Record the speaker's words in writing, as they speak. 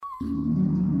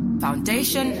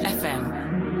Foundation FM.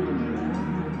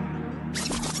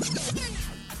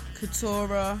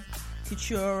 Coutura.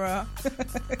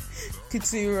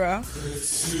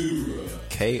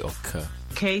 K or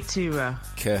K? Coutura.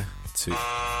 K2.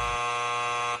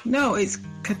 No, it's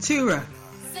Coutura.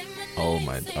 Oh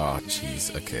my,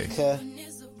 jeez, okay.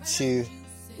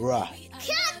 Coutura.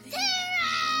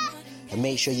 And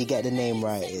make sure you get the name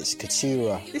right, it's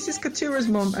Coutura. This is Coutura's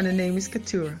mom and her name is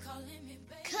Coutura.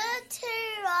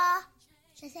 Coutura.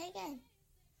 Should I say it again?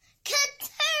 Coutura.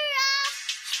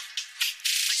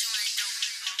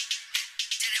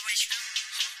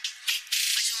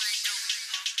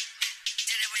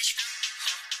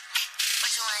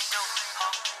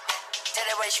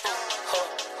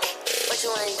 What you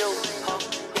ain't do?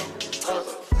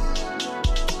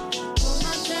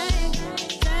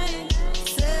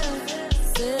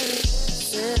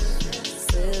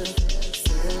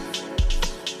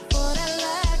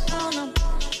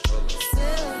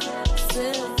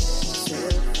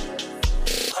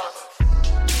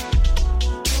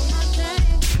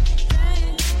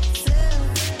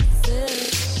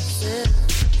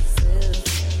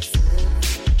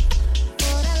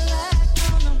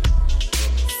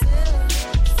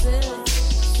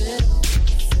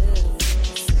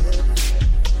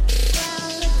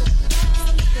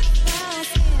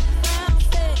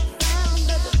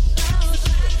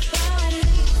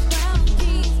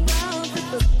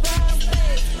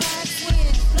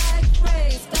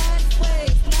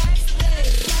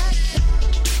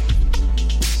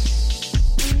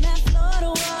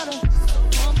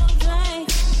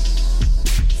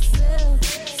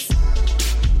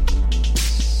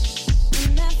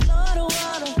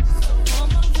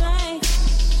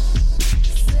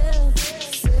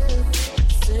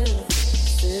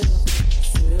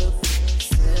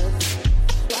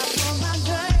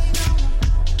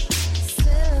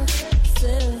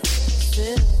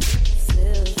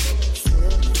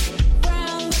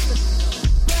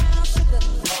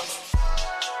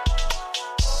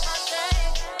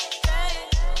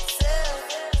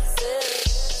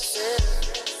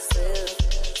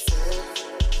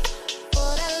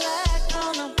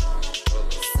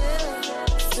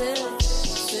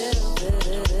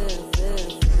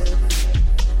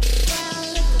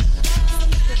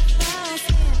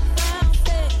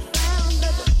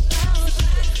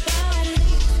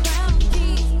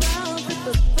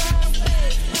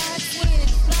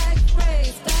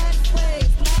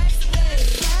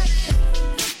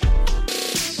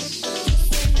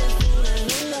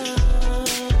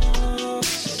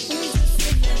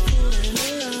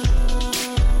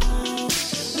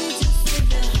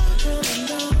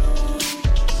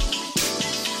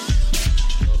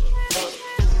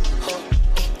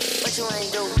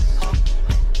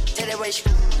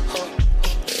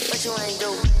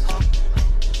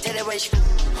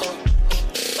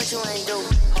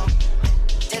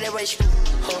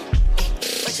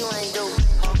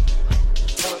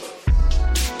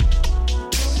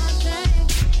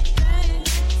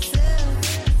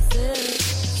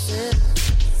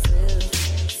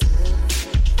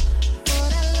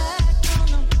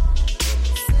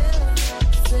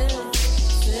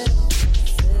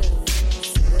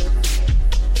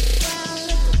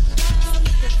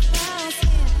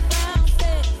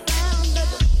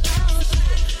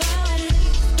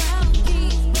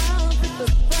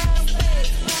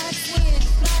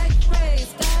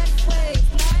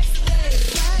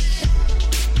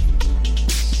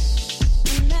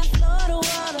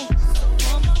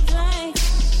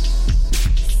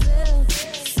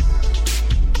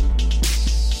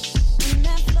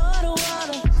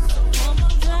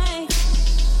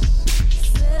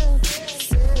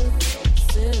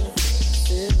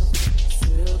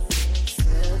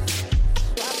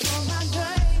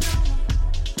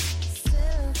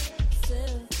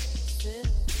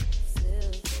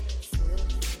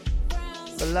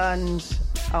 Solange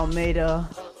Almeida,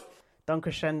 Don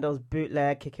Crescendo's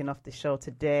bootleg, kicking off the show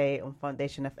today on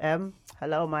Foundation FM.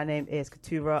 Hello, my name is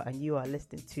Coutura and you are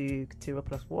listening to Coutura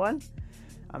Plus One.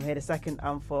 I'm here the second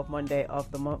and fourth Monday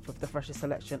of the month with the freshest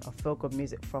selection of feel-good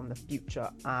music from the future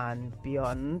and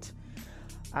beyond.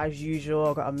 As usual,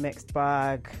 I've got a mixed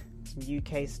bag, some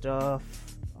UK stuff,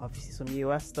 obviously some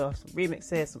US stuff, some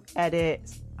remixes, some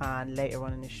edits, and later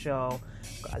on in the show,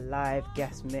 got a live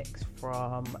guest mix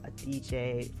from a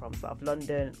DJ from South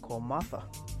London called Martha.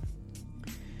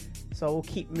 So we'll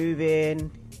keep moving,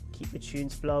 keep the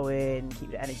tunes flowing, keep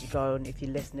the energy going. If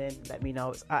you're listening, let me know.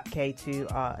 It's at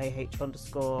K2RAH_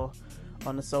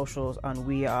 on the socials, and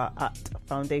we are at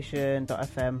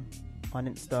foundation.fm on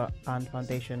Insta and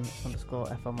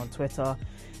foundation_FM on Twitter.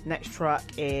 Next track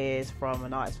is from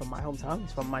an artist from my hometown.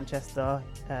 He's from Manchester.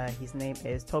 His name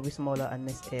is Toby Smola, and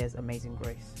this is Amazing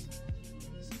Grace.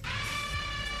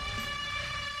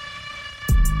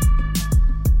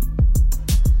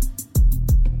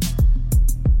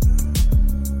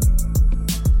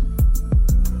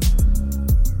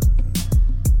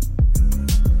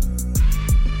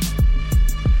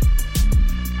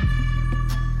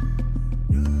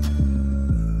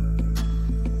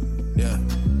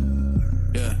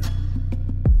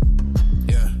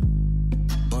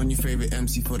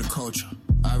 For the culture,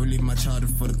 I relieve my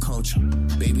childhood for the culture.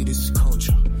 Baby, this is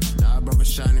culture. Now our brother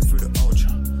shining through the ultra.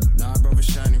 Now our brother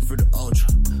shining through the ultra.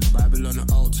 Bible on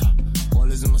the altar. All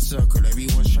is in my circle.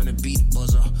 Everyone's trying to beat the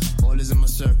buzzer. All is in my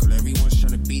circle. Everyone's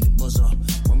trying to beat the buzzer.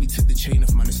 When we took the chain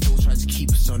off, man, it still tried to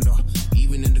keep us under.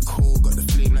 Even in the cold, got the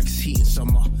flame like it's heat in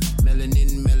summer.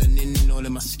 Melanin, all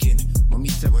in my skin. When we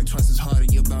said work twice as hard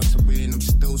and you're bound to win. I'm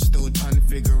still trying to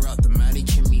figure out the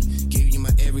manic in me. Gave you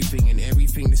my everything and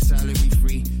everything the salary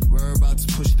free. We're about to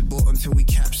push the boat until we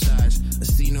capsize. I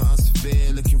see no ounce of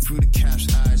fear looking through the cap's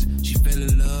eyes. She fell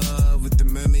in love with the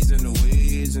mermaids and the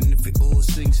waves. And if it all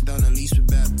sinks down, at least we're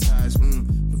baptized.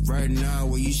 But right now,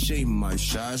 what you shame my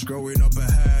shies? Growing up, I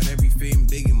had everything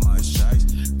big in my size.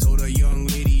 Told a young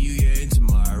lady, you're into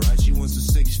my right. She wants a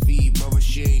 6 feet, brother,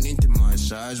 she ain't into my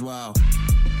size. Wow,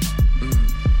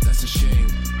 that's a shame.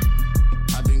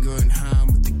 I've been going ham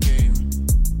with the game.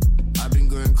 I've been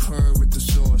going curve with the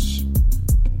sauce.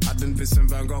 I've been Vincent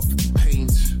Van Gogh with the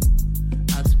paint.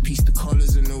 Had to piece the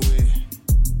colours in the way.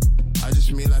 I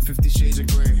just made like 50 shades of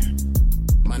grey.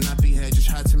 My nappy hair just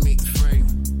had to make the frame.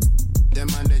 Them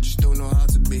man, they just don't know how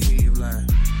to behave like.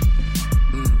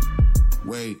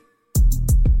 Wait.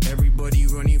 Everybody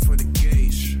running for the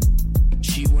gauge.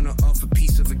 She wanna off a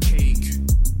piece of a cake.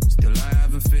 Still I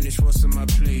haven't finished what's on my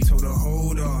plate. Told her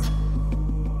hold on.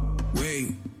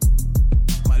 Wait.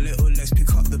 My little legs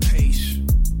pick up the pace.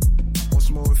 Once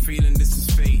more we're feeling this is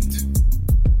fate.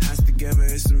 Hands together,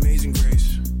 it's amazing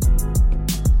grace.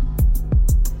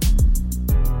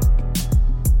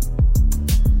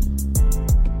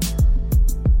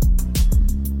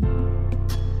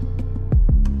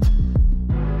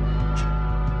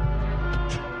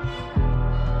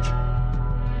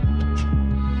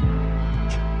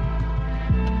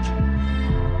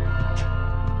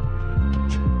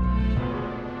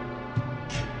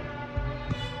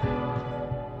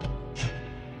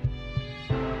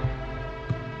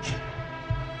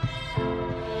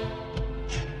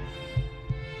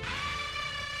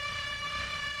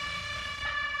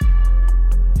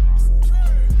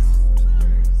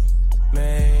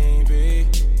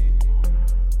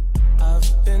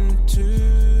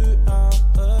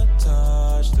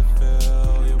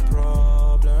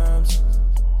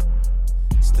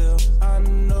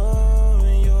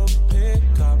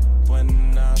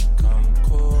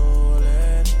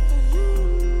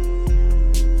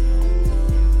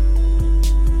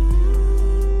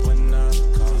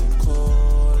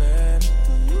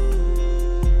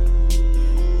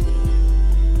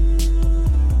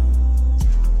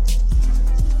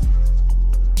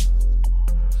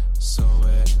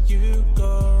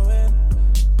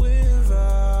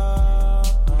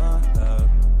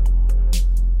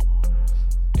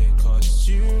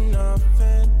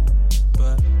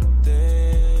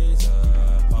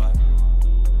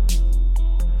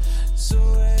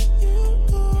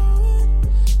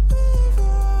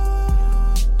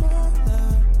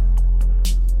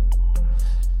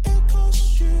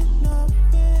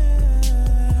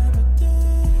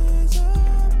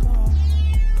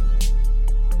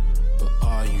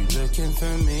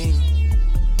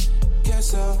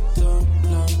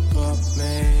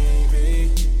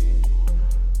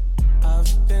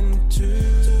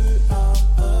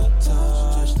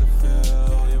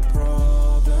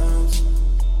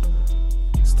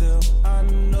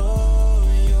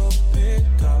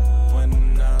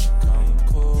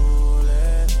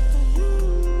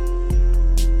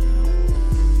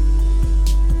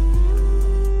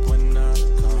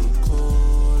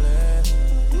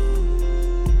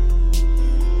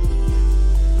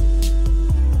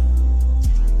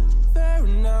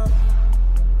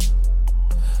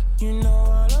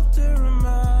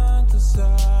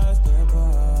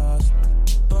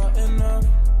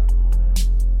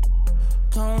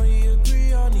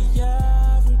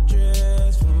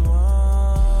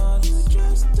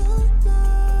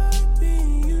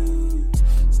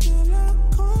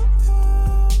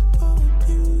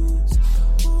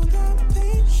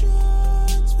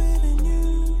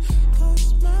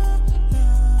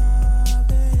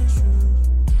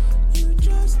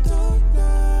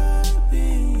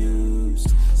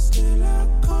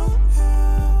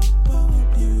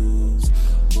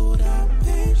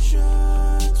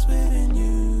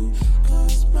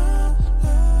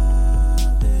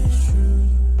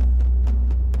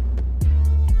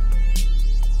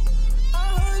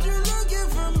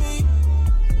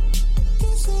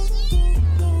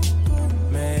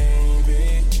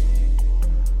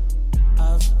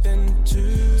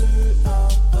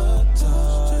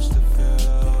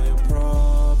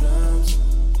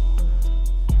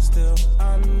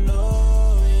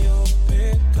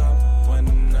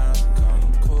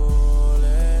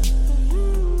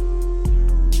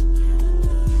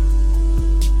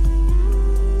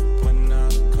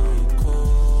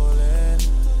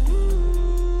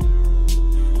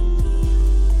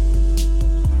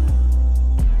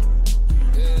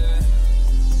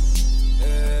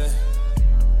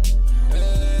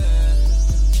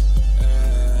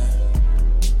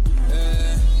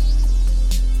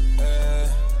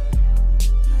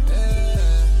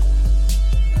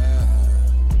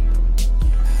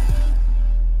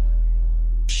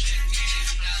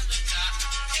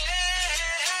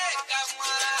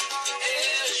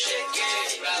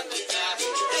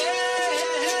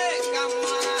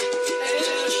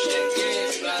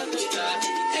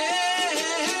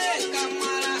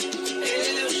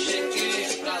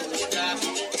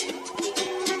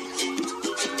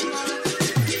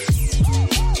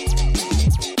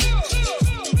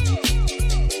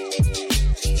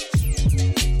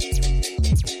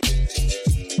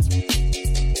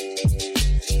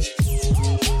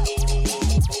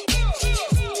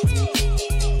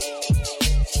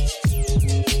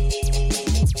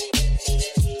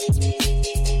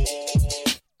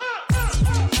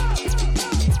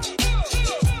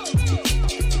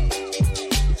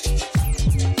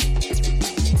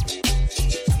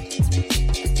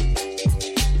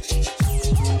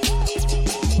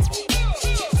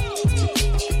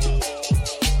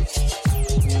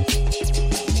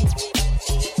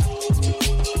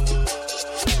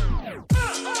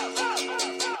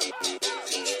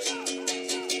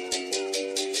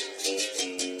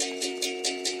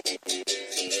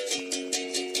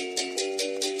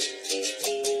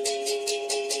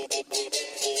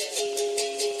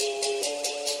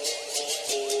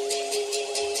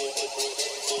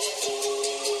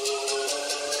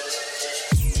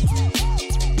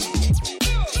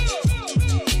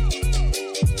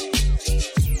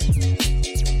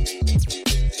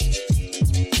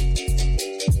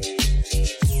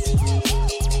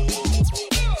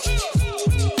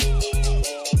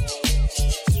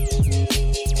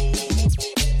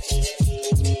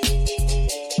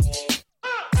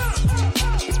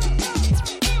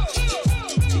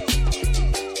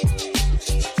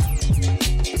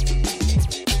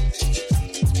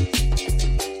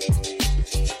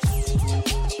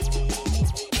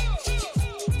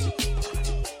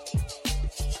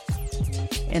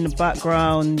 In the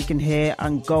background, you can hear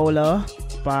Angola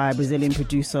by Brazilian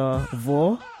producer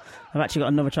Vore. I've actually got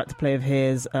another track to play of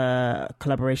his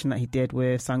collaboration that he did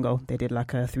with Sango. They did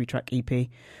like a 3-track EP.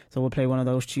 So we'll play one of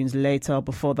those tunes later.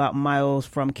 Before that, Miles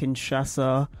from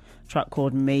Kinshasa, track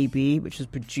called Maybe, which was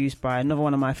produced by another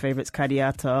one of my favourites,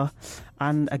 Kadiata.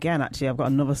 And again, actually, I've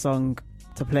got another song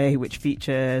to play which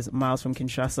features Miles from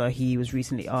Kinshasa. He was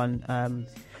recently on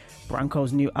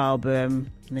Branco's new album,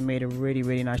 and they made a really,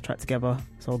 really nice track together.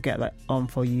 So I'll get that on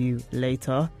for you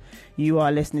later. You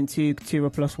are listening to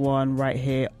Katura Plus One right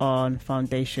here on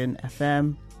Foundation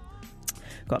FM.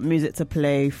 Got music to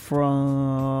play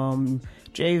from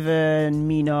Javen,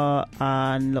 Mina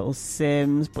and Little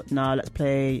Sims, but now let's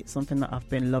play something that I've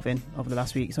been loving over the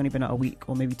last week. It's only been out a week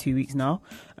or maybe 2 weeks now.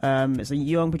 It's a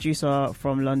young producer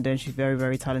from London. She's very,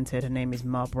 very talented. Her name is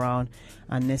Mel Brown,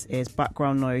 and this is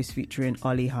Background Noise featuring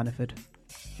Ollie Hannaford.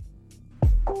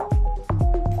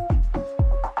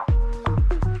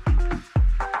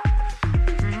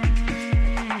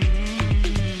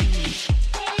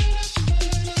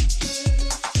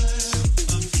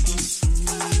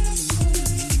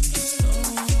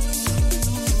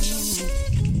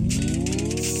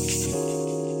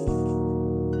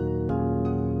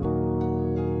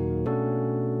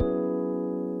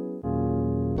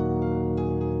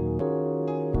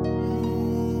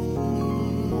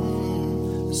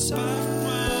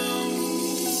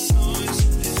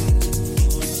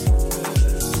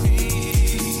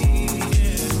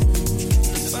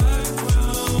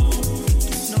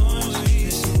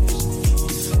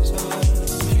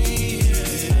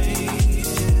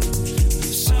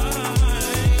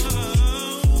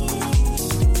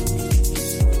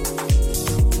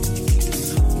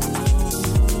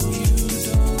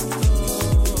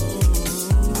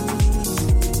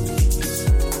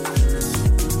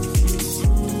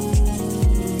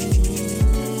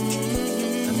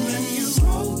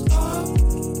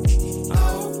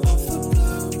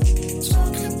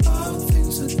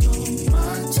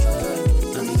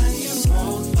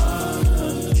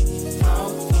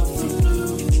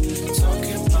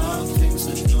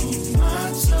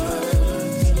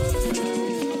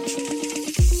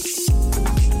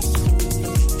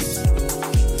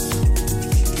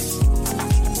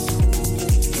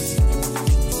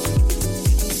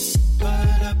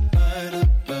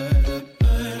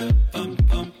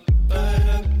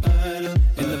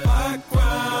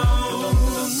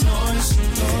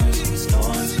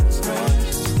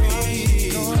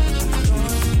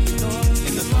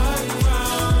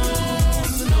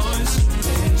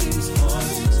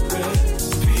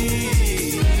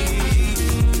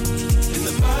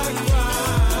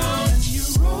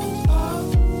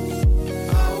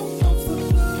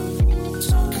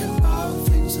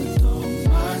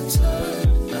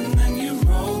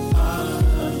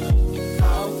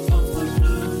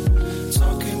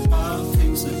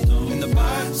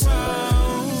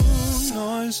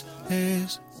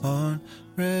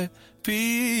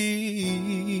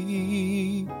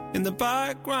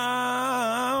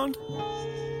 background.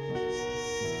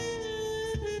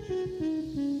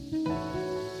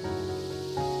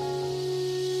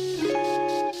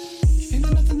 Ain't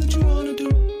there nothing that you wanna do,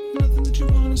 nothing that you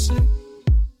wanna say?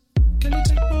 Can you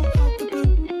take more out the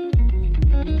blue?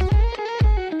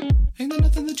 Ain't there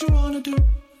nothing that you wanna do,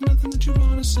 nothing that you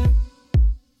wanna say?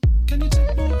 Can you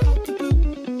take more out the blue?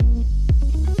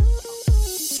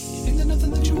 Ain't there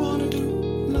nothing that you wanna do,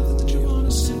 nothing that you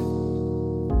wanna say?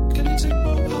 Can you take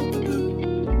more out the blue?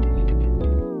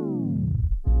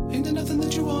 Ain't there nothing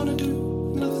that you wanna do,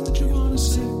 nothing that you wanna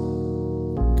say?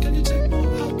 Can you take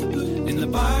more out the blue? In the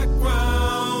background,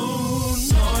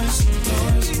 noise,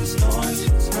 noise, noise,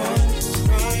 noise,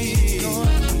 breathe.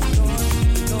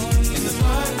 In the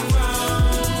background,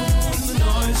 the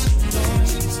noise,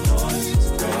 noise, noise,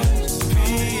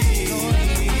 breathe.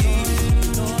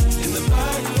 In the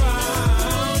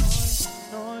background,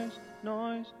 noise,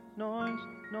 noise, noise,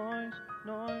 noise,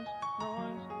 noise, noise,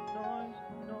 noise,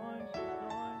 noise,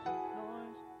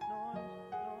 noise, noise,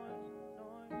 noise.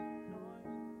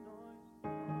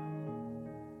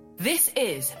 This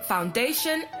is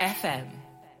Foundation FM.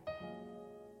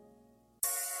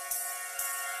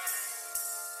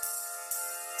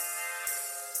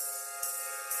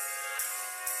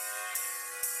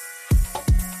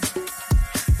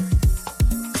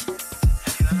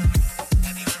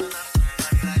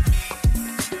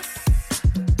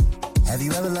 Have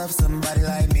you ever loved somebody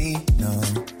like me? No.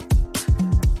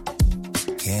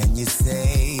 Can you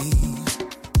say?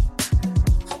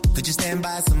 Could you stand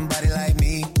by somebody like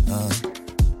me?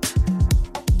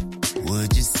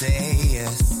 Would you say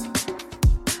yes?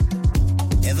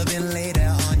 Ever been laid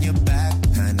out on your back,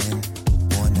 honey?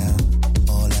 Wanna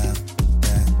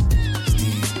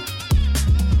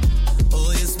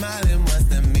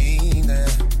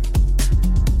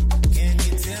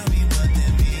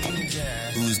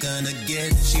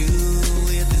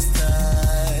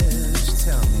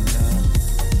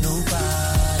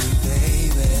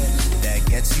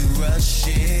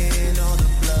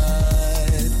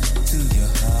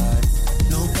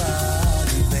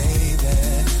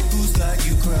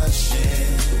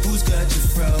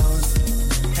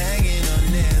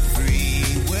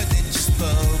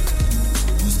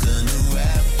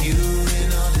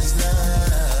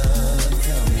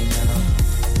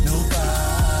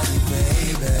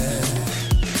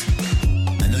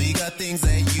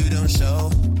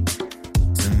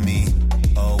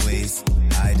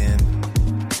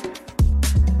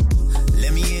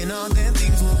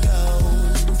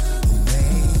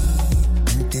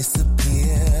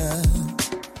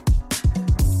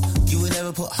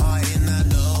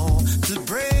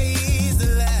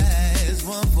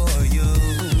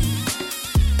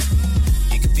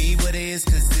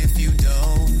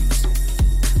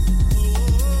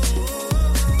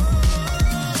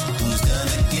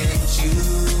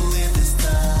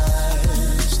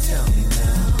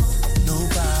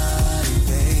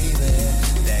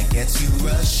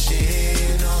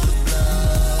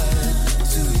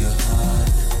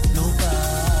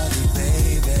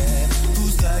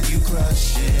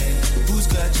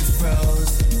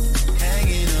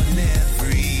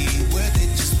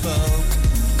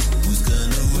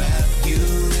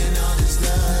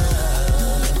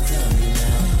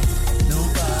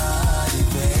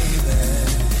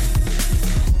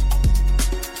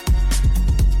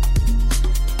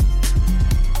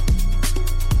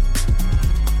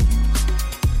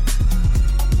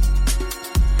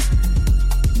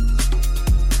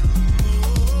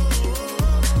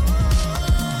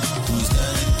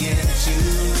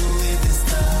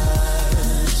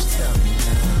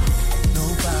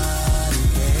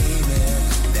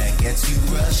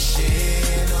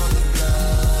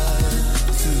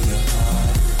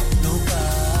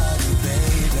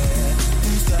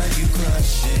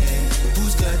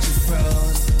Who's got you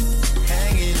froze?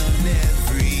 Hanging on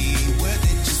every word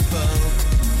that you spoke.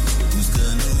 Who's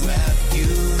gonna wrap you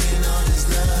in all this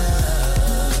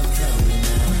love? Tell me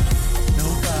now.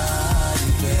 Nobody,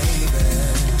 baby.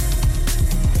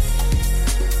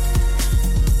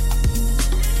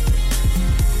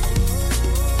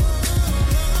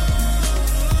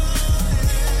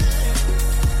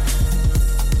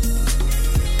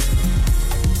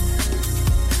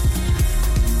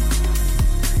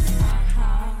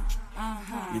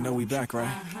 You know we back,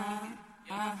 right?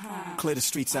 Clear the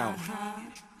streets out.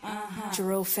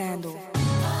 Jerome Fandle.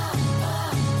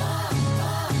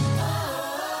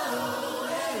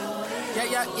 Yeah,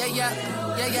 yeah, yeah, yeah,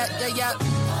 yeah, yeah, yeah, yeah.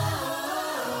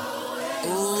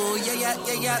 Ooh, yeah, yeah,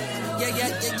 yeah, yeah, yeah, yeah,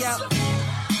 yeah, yeah.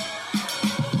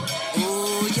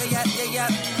 Ooh, yeah, yeah, yeah, yeah,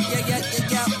 yeah, yeah, yeah,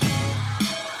 yeah.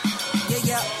 Yeah,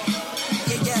 yeah,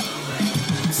 yeah, yeah.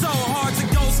 So hard to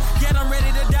ghost, yet I'm ready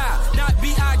to die. Not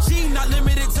B.I.G., not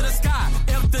limited to the sky.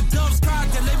 If the doves cry,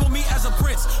 then label me as a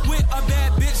prince. With a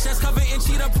bad bitch that's covered in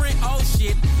cheetah print. Oh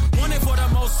shit, wanted for the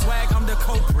most swag, I'm the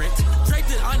culprit.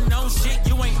 Draped in unknown shit,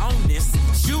 you ain't on this.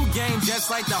 Shoe game just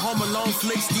like the Home Alone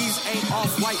flicks. These ain't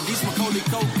off-white, these Macaulay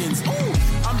Culkins. Ooh,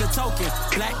 I'm the token,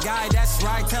 black guy, that's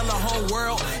right. Tell the whole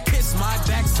world, kiss my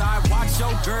backside. Watch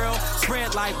your girl,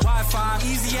 spread like Wi-Fi.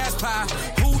 Easy as pie,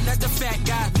 who let the fat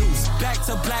guy loose? Back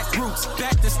to black roots,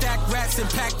 back to stack rats and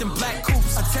packed in black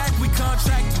coops. Attack, we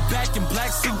contract you back in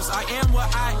black suits. I am what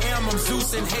I am, I'm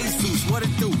Zeus and Jesus. What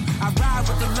it do? I ride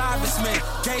with the livest men.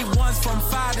 Day ones from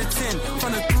 5 to 10,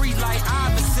 from the 3 like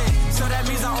Iverson. So that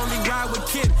means I only ride with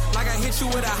kid. Like I hit you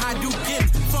with a Hadouken.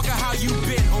 Fuck her how you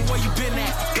been or where you been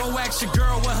at. Go ask your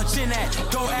girl where her chin at.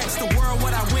 Go ask the world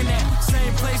what I win at.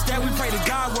 Same place that we pray to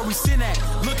God where we sin at.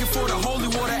 Looking for the holy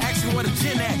water, asking where the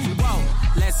gin at. Whoa,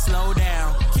 let's slow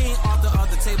down. King off the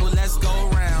other table, let's go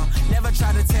round. Never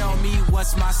try to tell me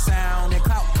what's my sound. And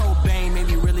Clout Cobain made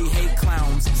me really hate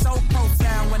clowns. So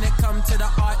profound when it come to the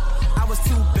art. I was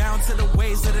too bound to the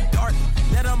ways of the dark.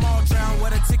 Let them all drown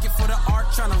with a ticket for the art.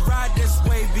 Trying to ride this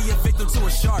wave, be a victim to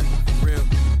a shark. Real.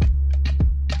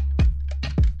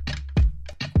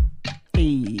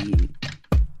 Hey.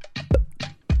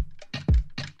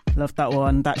 Love that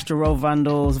one. That's Jerome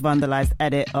Vandal's vandalized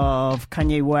edit of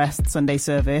Kanye West Sunday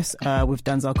Service with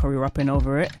Denzel Curry rapping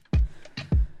over it.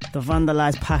 The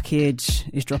vandalized package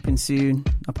is dropping soon.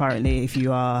 Apparently, if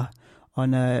you are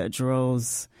on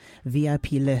Jerome's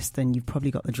VIP list, then you've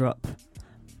probably got the drop.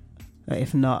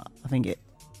 If not, I think it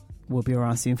will be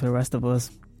around soon for the rest of us.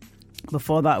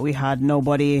 Before that, we had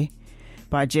Nobody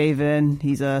by Javen.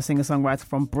 He's a singer-songwriter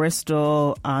from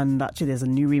Bristol, and actually there's a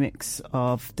new remix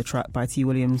of the track by T.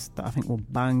 Williams that I think will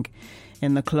bang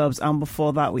in the clubs. And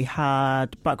before that, we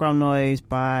had Background Noise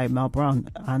by Mel Brown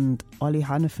and Ollie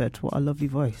Hannaford. What a lovely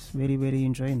voice. Really, really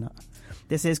enjoying that.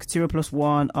 This is Katura Plus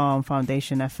One on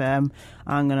Foundation FM.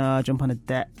 I'm gonna jump on the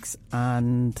decks,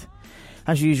 and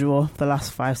as usual, the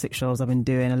last 5-6 shows I've been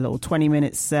doing a little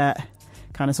 20-minute set,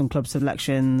 kind of some club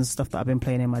selections, stuff that I've been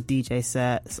playing in my DJ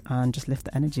sets, and just lift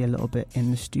the energy a little bit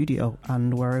in the studio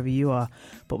and wherever you are.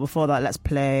 But before that, let's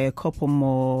play a couple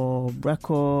more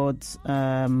records.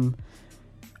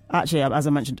 Actually, as I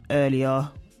mentioned earlier,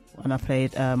 when I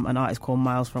played an artist called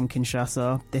Miles from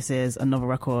Kinshasa, this is another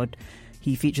record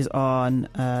he features on.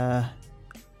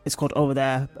 It's called Over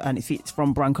There, and it's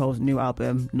from Branco's new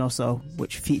album No So,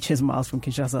 which features Miles from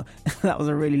Kinshasa. That was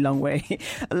a really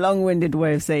long-winded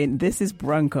way of saying this is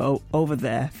Branco Over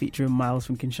There featuring Miles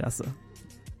from Kinshasa.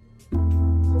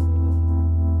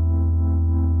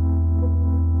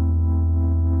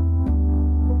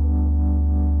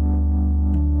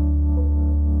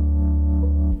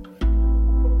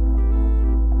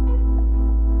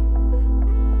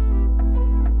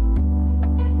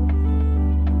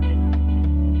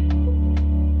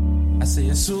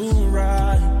 It's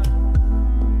alright,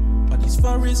 but these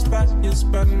forest fires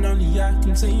burning, only I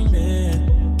can tame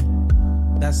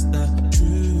it. That's the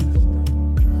truth.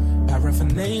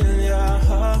 Paraphernalia,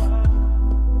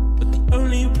 but the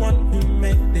only one who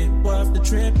made it worth the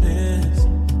trip is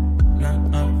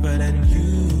none other than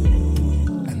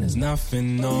you. And there's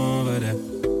nothing over there.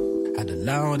 Had the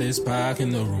loudest pack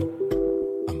in the room.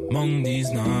 Among these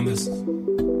numbers,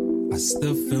 I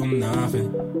still feel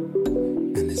nothing.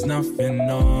 And there's nothing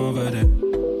over there,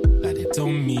 like they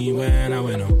told me when I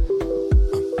went home.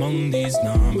 Among these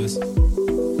numbers,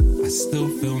 I still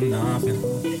feel nothing.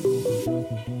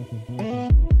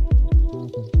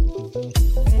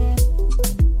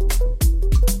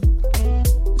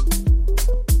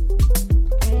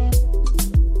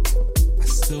 I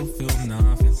still feel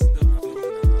nothing.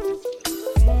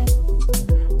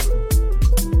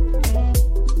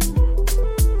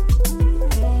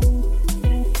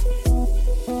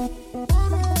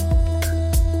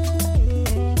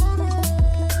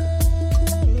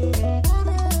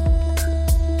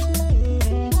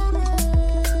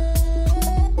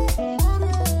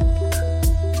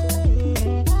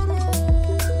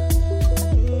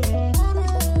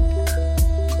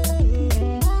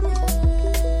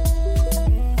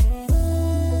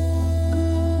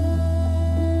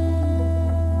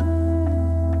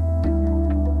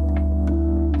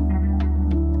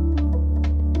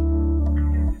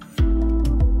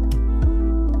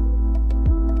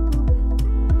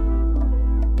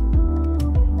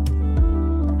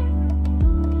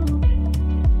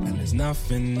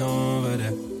 nothing over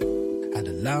there. Had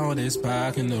the loudest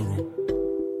pack in the room.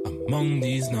 Among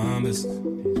these numbers,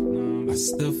 I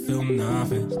still feel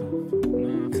nothing.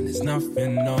 And there's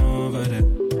nothing over there.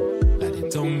 Like they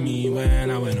told me when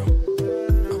I went home.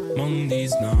 Among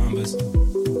these numbers,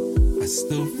 I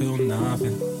still feel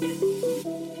nothing.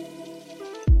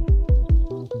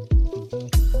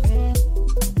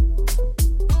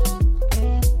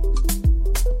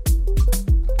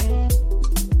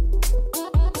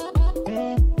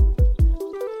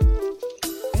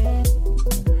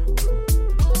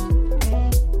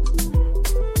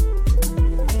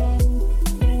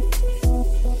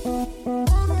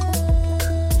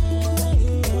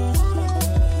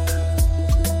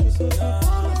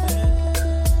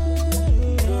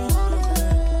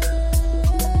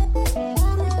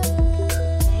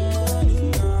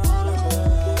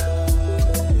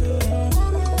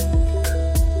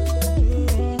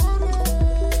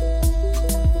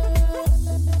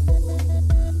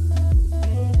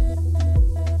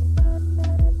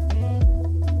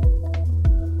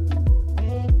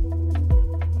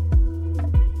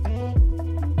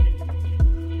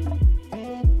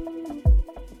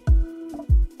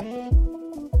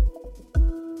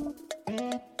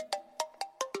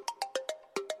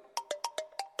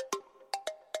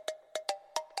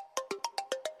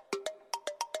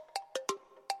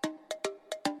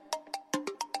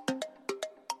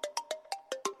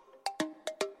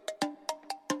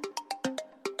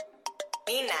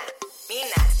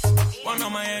 One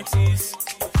of my exes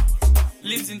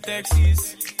lives in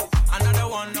Texas. Another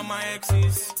one of my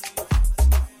exes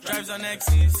drives on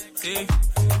X's. 10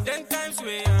 times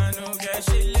we I no get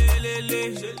shit.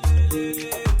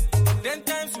 10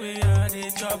 times we I they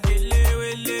chop it.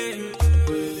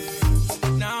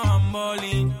 Now I'm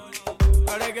balling.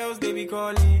 Other girls they be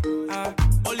calling.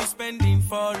 Only spending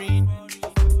foreign.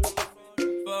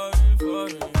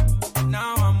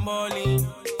 Now I'm balling.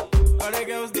 Other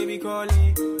girls they be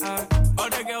calling.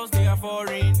 Other girls they are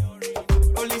foreign.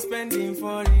 Only spending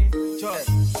foreign.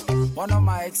 One of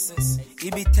my exes,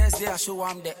 it be Thursday, I show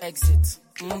I'm the exit.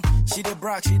 She dey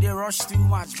brag, she dey rush too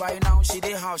much. By now, she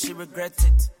dey how she regret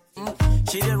it.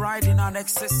 She dey riding on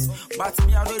excess, but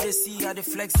me I know they see her, they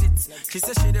flex it. She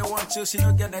say she dey want chill, she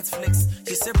don't get Netflix.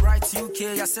 She say bright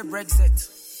UK, I say Brexit.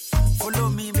 Follow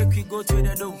me, make we go to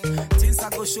the door. Things I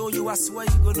go show you, I swear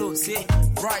you go know. Say,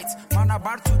 bright, man, I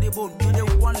back to the bone. You the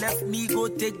one left me, go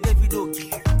take the video.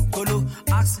 Polo,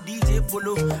 ask DJ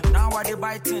Polo. Now I dey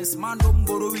buy things, man, don't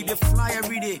borrow. We dey fly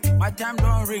every day. My time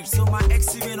don't reach, so my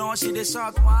ex even on, she dey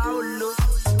shout, wow, look.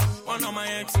 One of my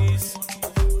exes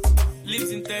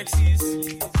lives in Texas.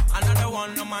 Another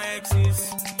one of my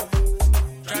exes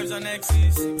drives on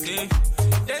X's.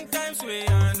 10 times we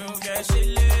I no get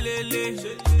shit.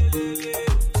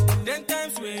 10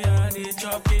 times we I they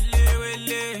chop it.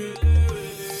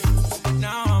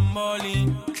 Now I'm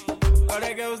balling.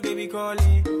 Other girls they be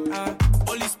calling.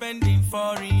 Only spending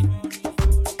foreign.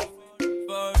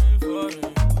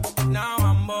 Now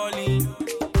I'm balling.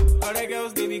 Other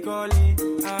girls they be calling.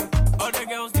 Other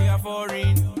girls they are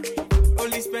foreign.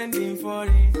 Only spending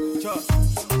foreign.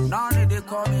 Now they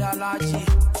call me Alaji.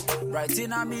 Right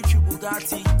in a me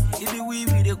Bugatti. If we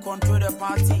they control the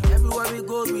party. Everywhere we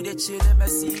go, we they chill the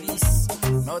Mercedes.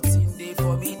 Nothing there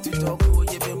for me to talk. Oh,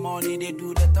 you be money, they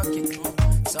do the talking.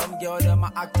 Some girl them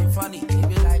are acting funny. They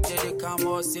be like they come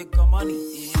or say come money.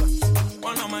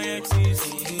 One of my exes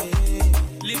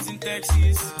lives in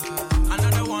Texas.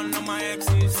 Another one of my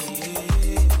exes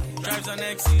drives on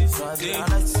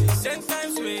X's. 10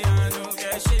 times we I no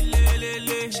get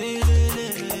shit.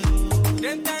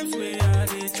 10 times we I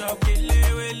they chop it.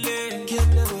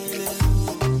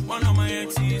 One of my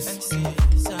exes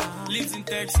lives in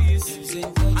Texas.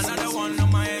 Another one of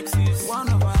my exes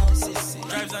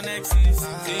drives on X's.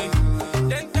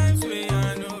 10 times we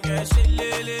I no get shit.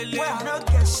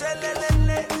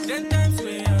 10 times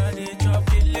we I they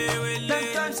chop it.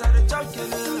 10 times I they chop it.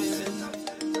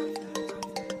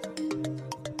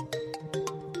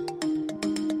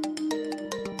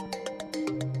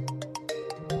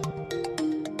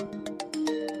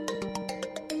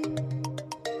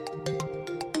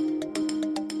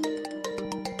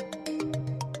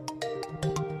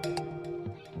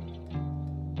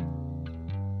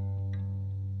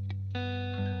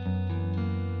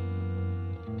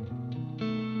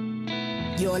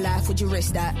 Your life, would you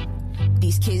risk that?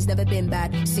 These kids never been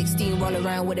bad. 16 roll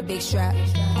around with a big strap.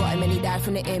 Got him and he died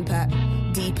from the impact.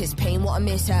 Deepest pain, what a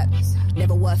mishap.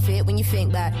 Never worth it when you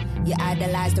think back. You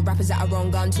idolize the rappers that are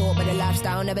wrong gun talk, but the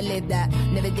lifestyle never lived that.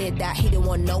 Never did that, he didn't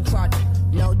want no crud.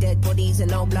 No dead bodies and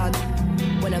no blood.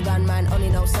 When a gunman only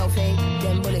knows self-hate,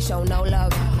 then bullets show no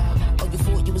love. You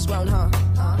thought you was grown, huh?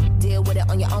 Deal with it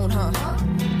on your own, huh?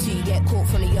 Till you get caught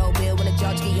from the old bill when a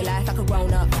judge give your life like a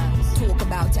grown-up. Talk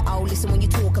about it, oh listen when you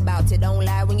talk about it. Don't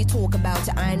lie when you talk about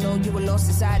it. I know you were lost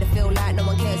inside, I feel like no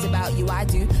one cares about you. I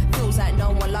do, feels like no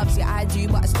one loves you. I do,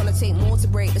 but it's gonna take more to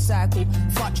break the cycle.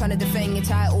 Fuck trying to defend your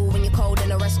title when you're cold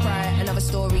and the rest cry. Another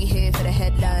story here for the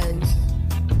headlines.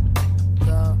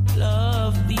 Go.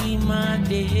 Love be my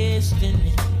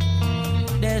destiny.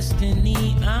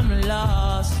 Destiny, I'm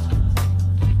lost.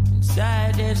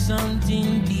 Inside there's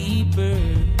something deeper.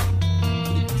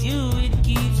 With you it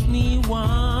keeps me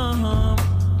warm.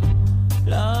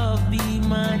 Love be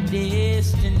my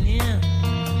destiny.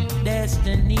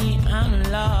 Destiny, I'm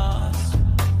lost.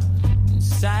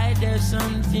 Inside there's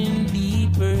something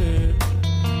deeper.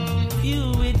 With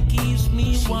you it keeps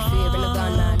me warm. She fearing the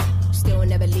gunman. Still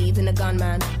never leaving the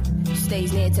gunman.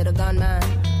 Stays near to the gunman.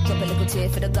 Drop a little tear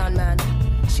for the gunman.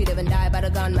 She'd even die by the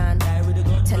gunman.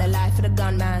 Tell a lie for the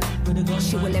gunman.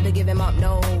 She will never give him up,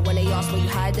 no. When they ask where you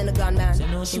hide, then the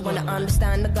gunman. She wanna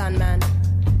understand the gunman.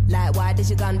 Like, why does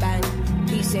your gun bang?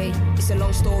 He say, it's a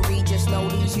long story, just know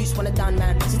these youths want a done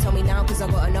man. So tell me now, cause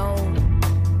I gotta know.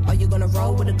 Are you gonna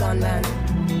roll with the gunman?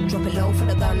 Drop it low for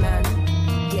the gunman.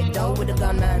 Get dough with the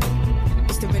gunman.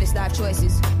 It's the realest life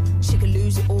choices. She could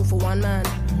lose it all for one man.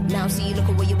 Now see, look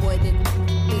at what you avoided.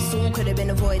 This all could have been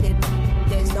avoided.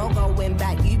 There's no going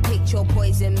back. You picked your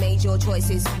poison, made your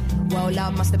choices. Well,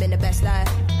 love must have been the best life.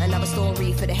 Another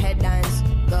story for the headlines.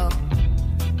 Go.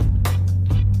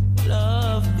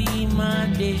 Love be my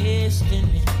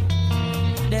destiny.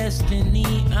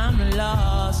 Destiny, I'm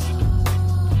lost.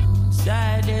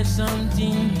 Inside there's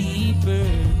something deeper.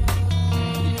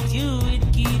 With you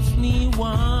it keeps me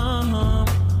warm.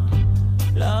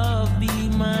 Love be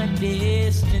my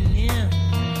destiny.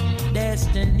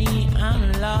 Destiny,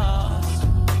 I'm lost.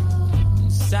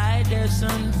 Inside there's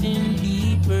something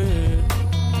deeper.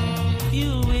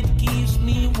 You, it keeps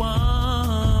me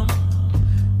warm.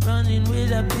 Running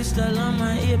with a pistol on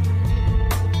my hip.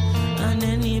 And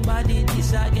anybody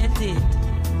this I get it.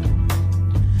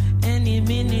 Any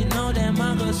minute now them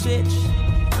I go switch.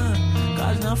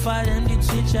 Cause no for them did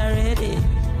switch already.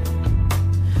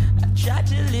 Try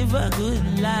to live a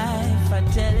good life, I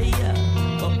tell ya.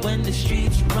 But when the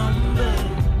streets rumble,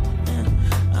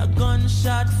 a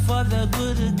gunshot for the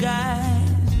good guys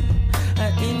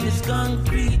in this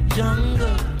concrete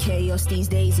jungle. Chaos these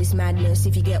days is madness.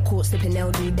 If you get caught slipping,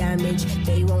 they'll do damage.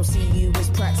 They won't see you as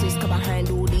practice. Cause behind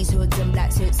all these hoods and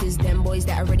black senses, them boys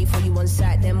that are ready for you on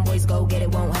sight. Them boys go get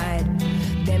it, won't hide.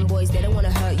 Them boys, they don't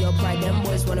wanna hurt your pride. Them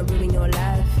boys wanna ruin your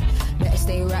life. Better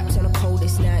stay wrapped on the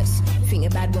coldest nights. Think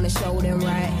you're bad, wanna show them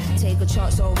right. Take a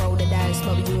chance or roll the dice.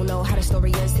 But you'll know how the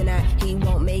story ends tonight. He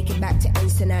won't make it back to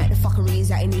ends tonight. The fuckery is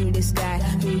that he knew this guy.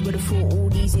 Who would've thought all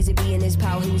these years he'd be in his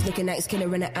pal? He was looking at his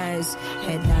killer in the eyes.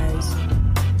 Headlines.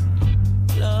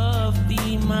 Love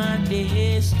be my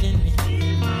destiny.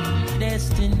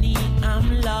 Destiny,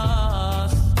 I'm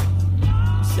lost.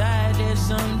 Inside there's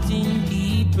something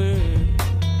deeper.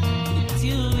 With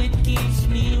you it keeps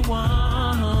me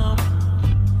warm.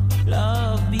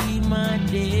 Love be my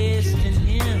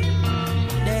destiny.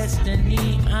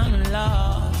 Destiny, I'm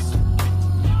lost.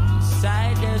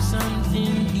 Inside there's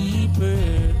something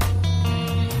deeper.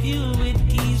 You, it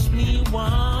keeps me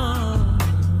warm.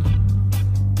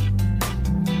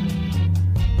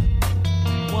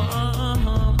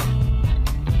 Warm.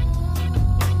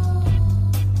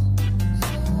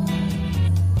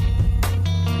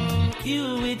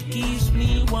 You, it keeps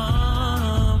me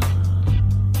warm.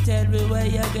 Tell me where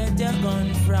you get your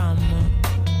gun from.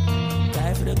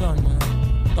 Die for the gunman.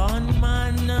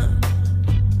 Gunman.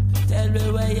 Tell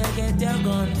me where you get your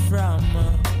gun from.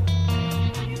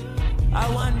 I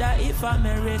wonder if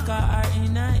America are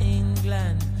in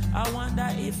England. I wonder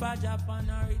if Japan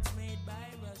or it's made by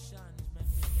Russians.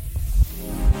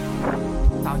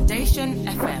 Foundation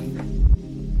FM.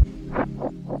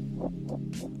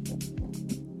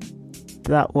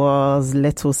 That was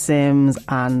Little Sims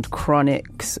and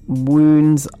Chronic's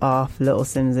Wounds off Little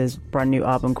Sims' brand new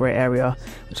album Grey Area,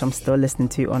 which I'm still listening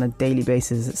to on a daily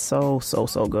basis. It's so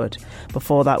good.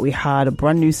 Before that, we had a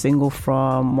brand new single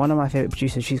from one of my favourite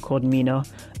producers. She's called Mina.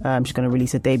 She's going to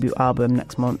release a debut album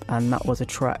next month, and that was a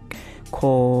track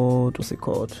called, what's it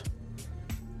called?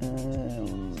 Is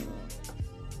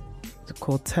it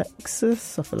called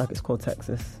Texas? I feel like it's called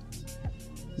Texas.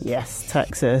 Yes,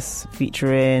 Texas,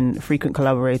 featuring frequent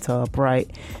collaborator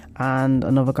Bright and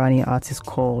another Ghanaian artist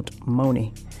called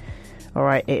Moni.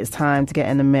 Alright, it is time to get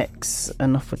in the mix.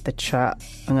 Enough with the chat.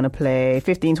 I'm going to play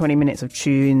 15-20 minutes of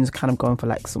tunes, kind of going for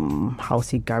like some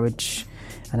housey garage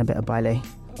and a bit of baile.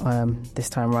 this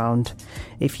time round.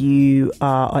 If you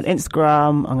are on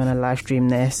Instagram, I'm going to live stream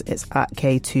this. It's at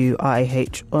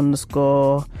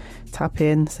K2IH_. Tap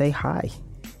in, say hi.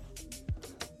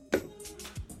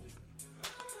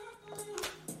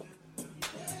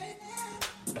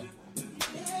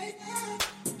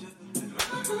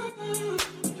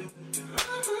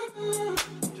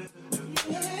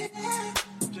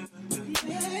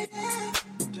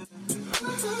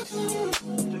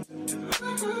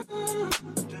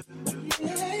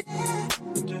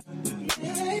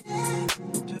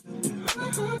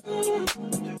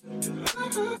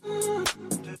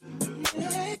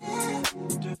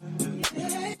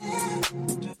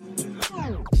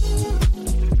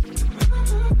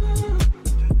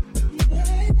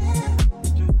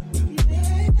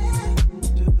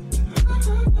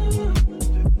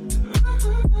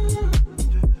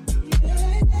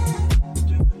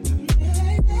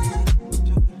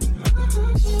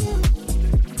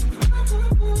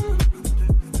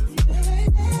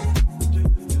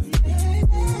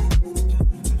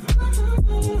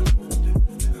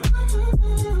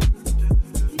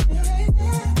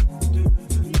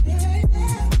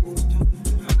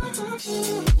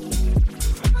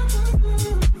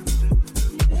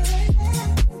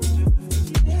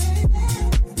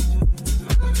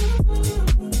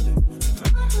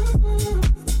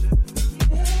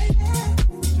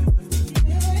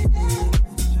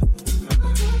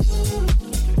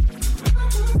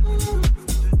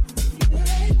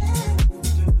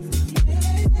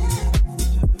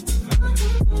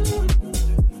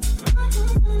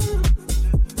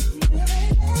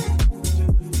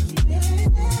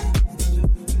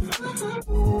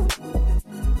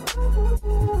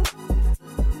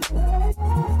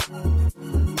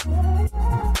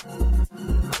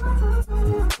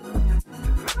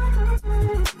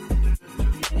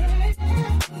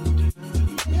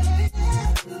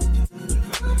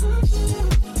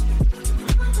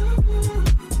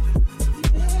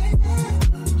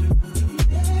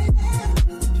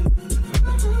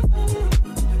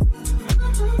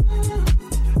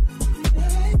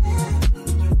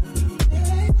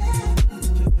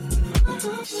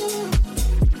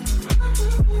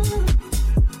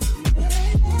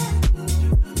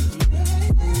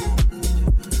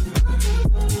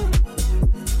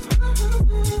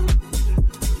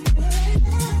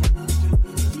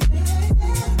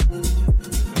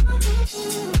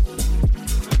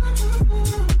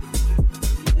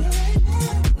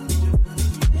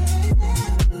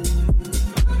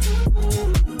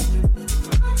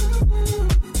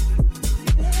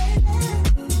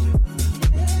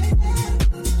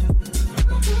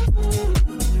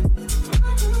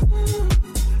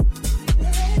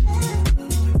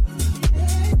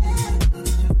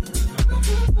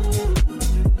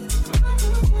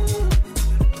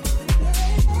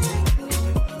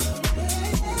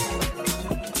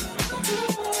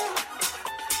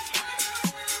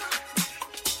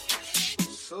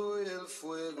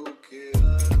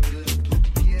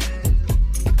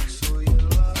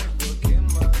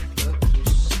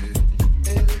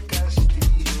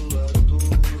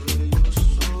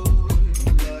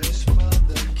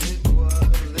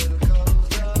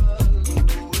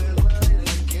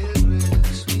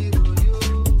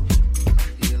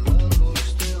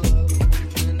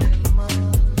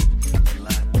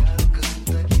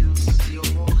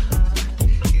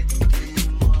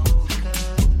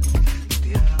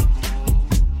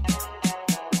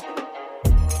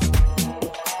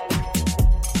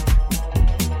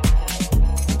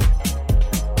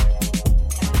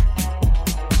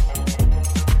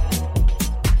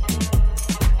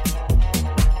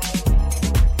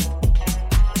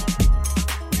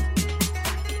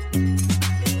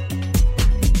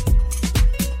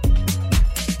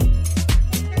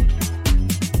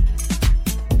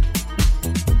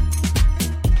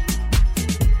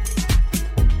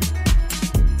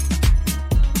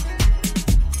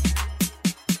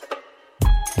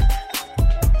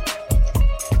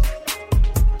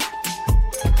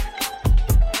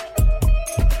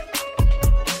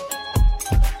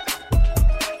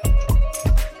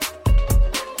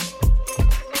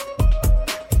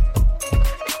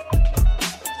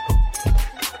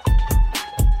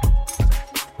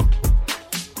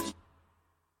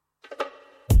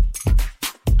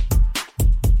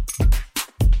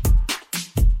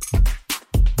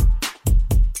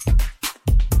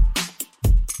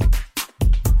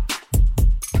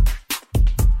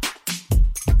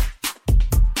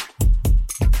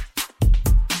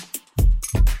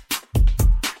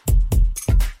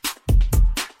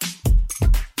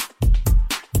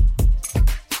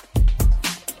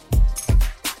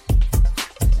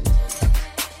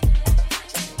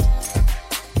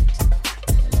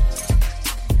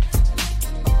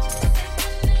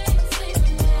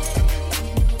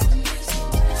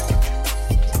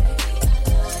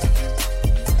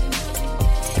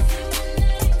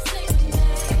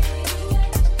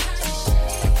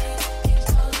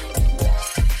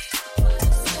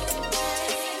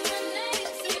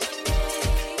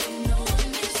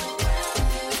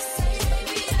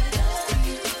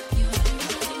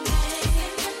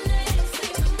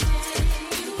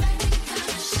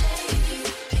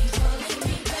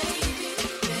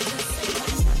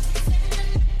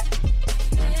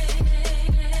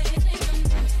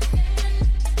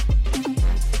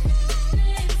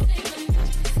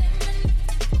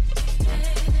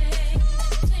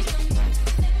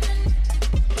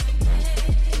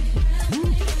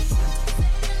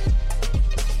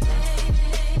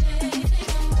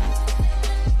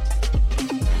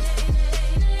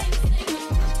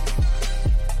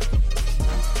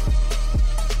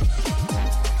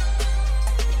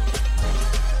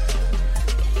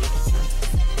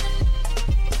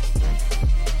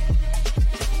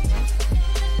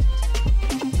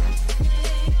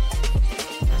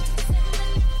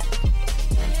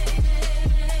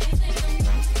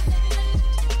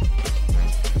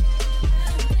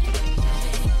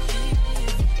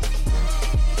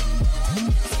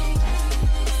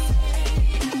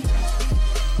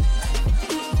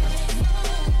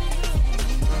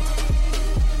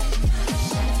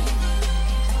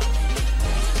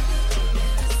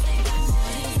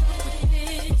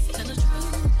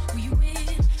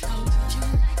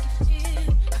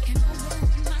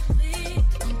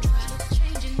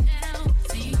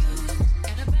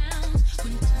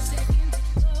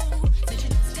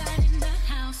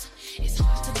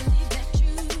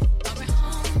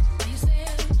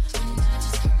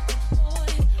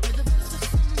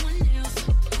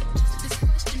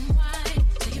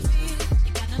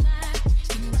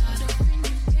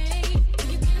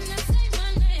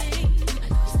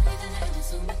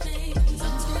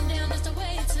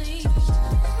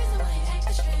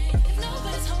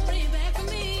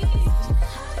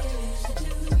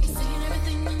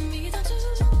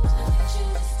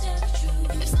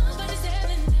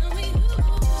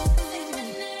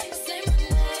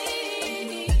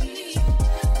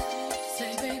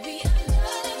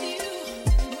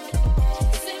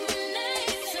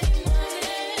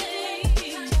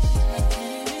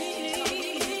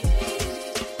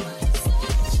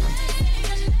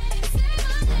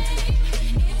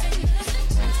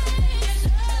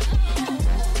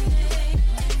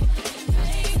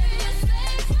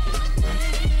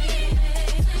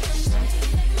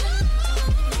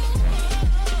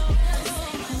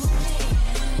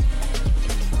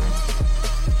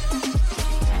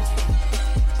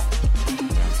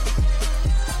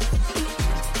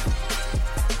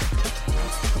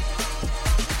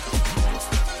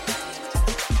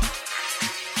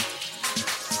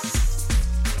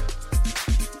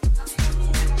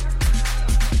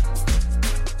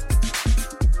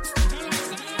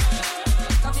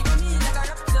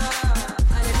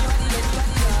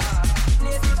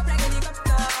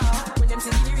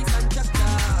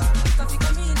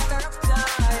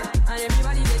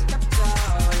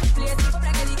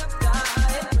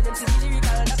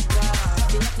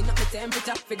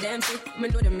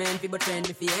 envy, but friend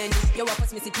me fi envy. Yo, I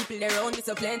pass me see people around me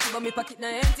so plenty, but me pocket na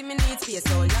empty, me need space.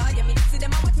 So Lord, yeah, me see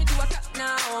them a watch me to a clock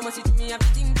now. How much it me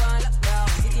everything gone lockdown.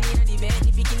 Sitting in the bed,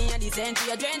 the bikini and the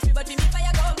century, I drench me, but me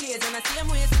fire go blaze. And I same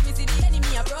way, so me see the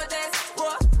enemy a protest.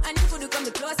 Whoa, and you could come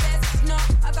the closest. No,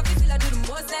 I can feel I do the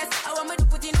mostest. I want me to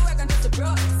put in work and just the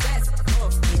process. Oh,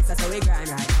 yes, that's how we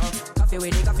grind right now. Coffee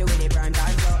with the prime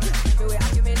time flow. Coffee with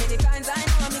accumulate the kinds I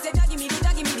know. Me say, give me the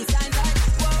signs I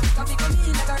whoa, coffee come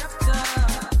in like a raptor.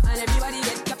 And everybody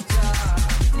get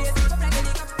captured. Place it up like a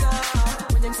helicopter.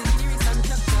 When them see the lyrics and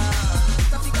chapter.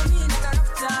 Coffee come in like a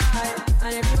raptor.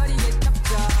 And everybody get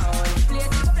captured.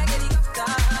 Place it up like a helicopter.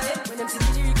 When them see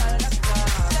the lyrical doctor.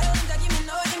 They don't give me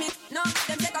no limit. No,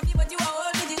 them take coffee but you are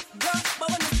all with it. Go, but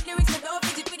when the lyrics me don't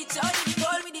fit it with it. Shout it,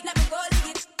 goal with it, let me go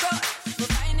with it. Go, we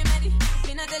find him ready.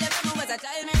 Been a tell them was a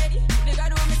child me ready. They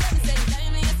got what me say, me say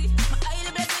time me see. My eye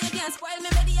the blessing you can't spoil me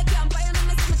ready. You can't pile me,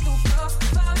 me see me too pro.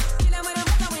 Bam, kill them with a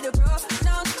button with a pro.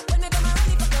 Now, when they come around,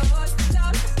 they fuck the whole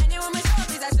town. Anyone me show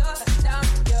up is a show down.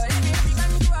 Yo, every African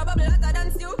me throw a bubble hotter than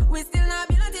stew. We still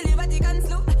not build until the Vatican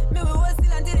slew. Me we hold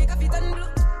still until the coffee turn blue.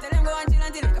 Tell them go until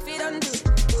the coffee done do.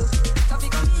 Coffee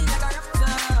come in like a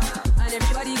raptor, and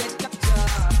everybody get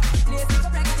captured. Place it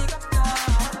up like a helicopter.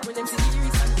 When them see the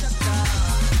lyrics and chapter.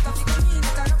 Coffee come in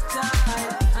like a raptor,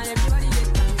 and everybody get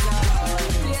captured.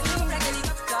 Place it up like a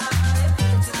helicopter.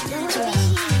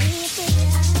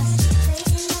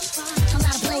 I'm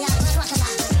not a player, I just rock a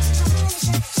lot. I'm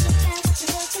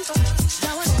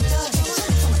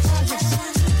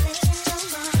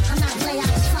not a player, I just rock a lot. I'm not a player, I just rock a lot. I'm not a player, I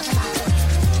just rock a lot.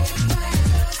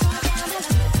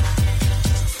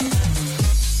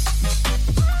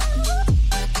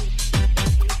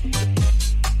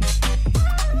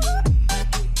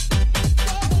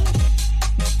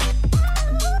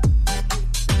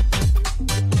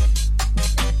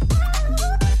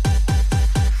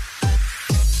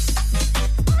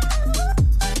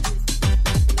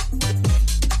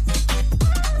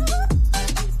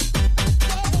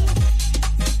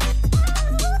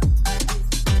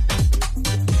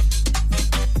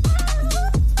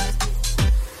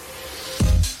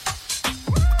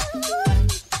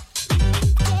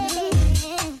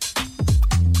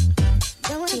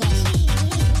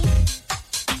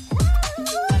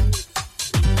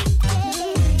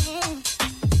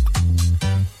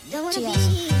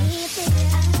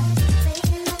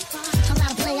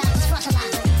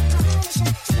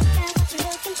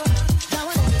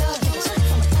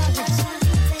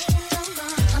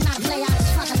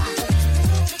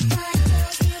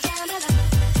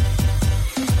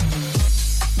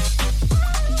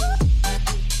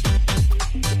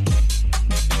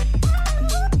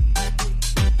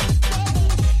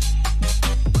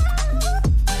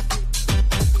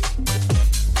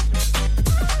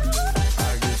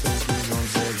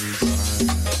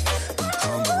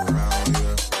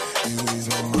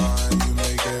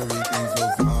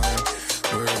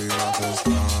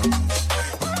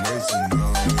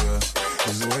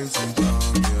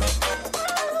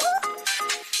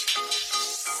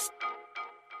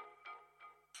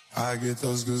 I get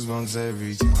those goosebumps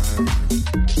every time.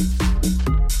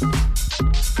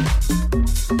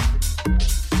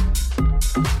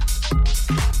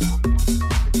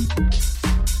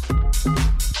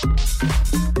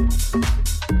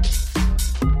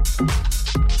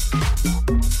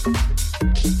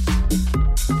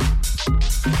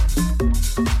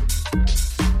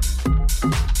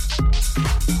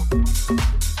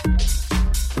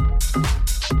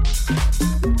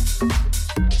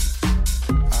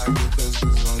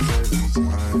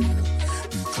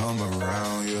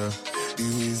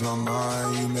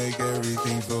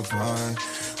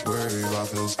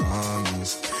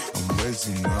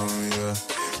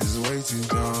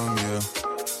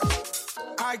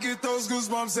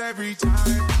 Every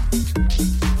time.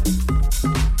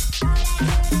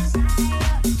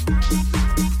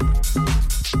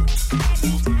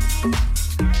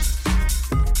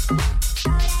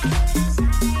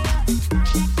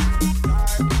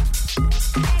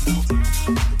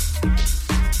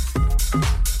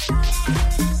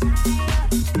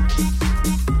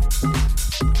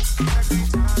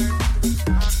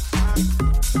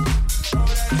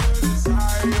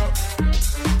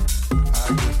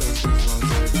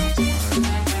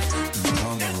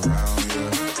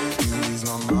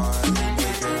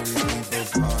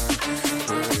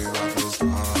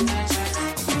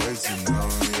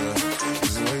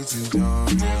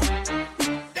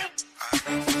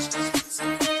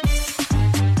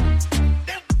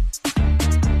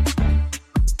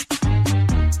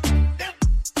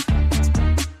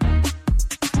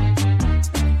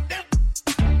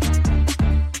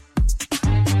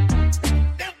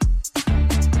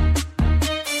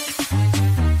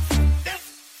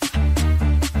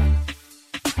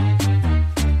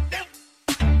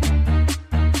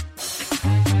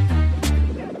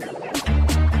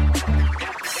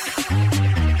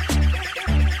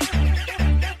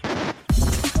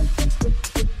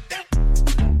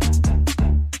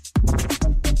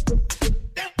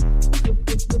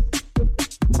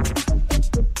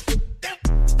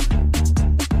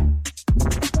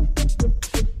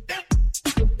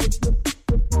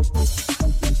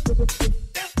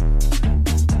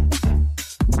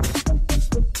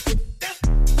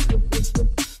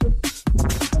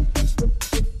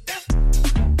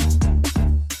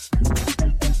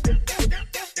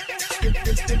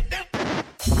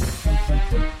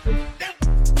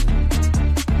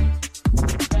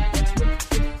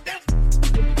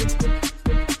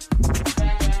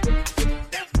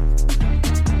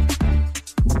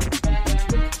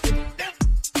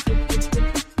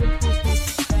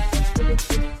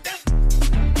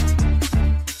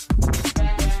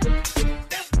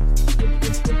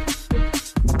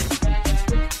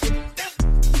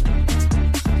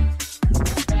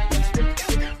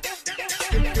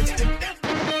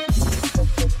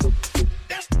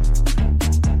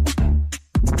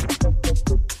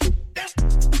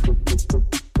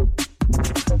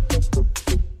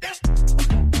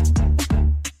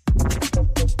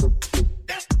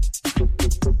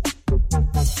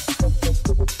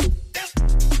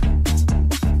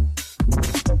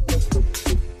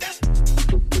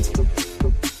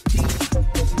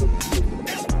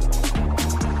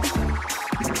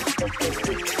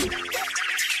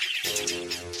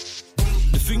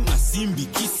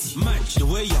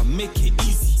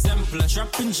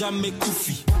 Trapping jam make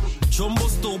goofy. Jumbo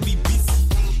still be busy.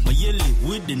 My yellow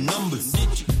with the numbers.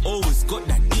 Always got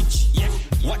that itch. Yeah.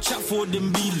 Watch out for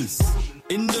them dealers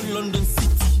in the London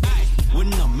city.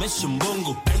 When I mention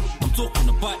bongo, I'm talking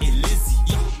about it lazy.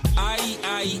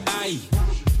 Aye.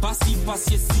 Passy,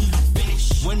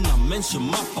 silly. When I mention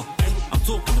mappa, I'm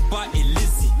talking about it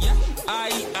lazy.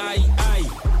 Aye.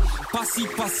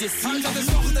 Passy, silly.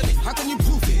 How can you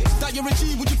prove it? That you're a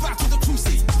G, would you back with the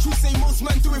crusade? True say most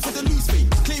man do it for the loose fame.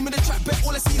 Claiming the trap bet,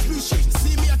 all I see is blue shade.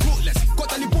 See me, I talk less, got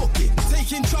Danny Boke.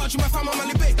 Taking charge of my family,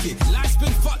 man, bake it. Life's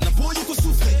been fucked, now boy, you can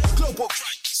souffle. Global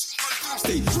crime,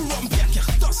 stay true on Biaka,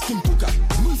 Duskin Buka.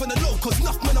 Moving the low, cause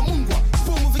enough men are mungwa.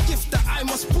 Born with a gift that I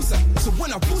must pussa. So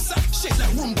when I pussa, shake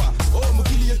like Roomba. Oh,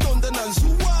 Mugili, Donda,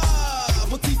 Nanzua.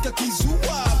 Botika Kizua.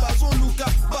 Bazo Luka,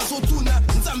 Bazo Tuna,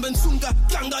 Zamben Sunga,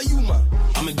 Kanga Yuma.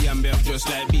 I'm a Gambian just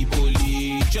like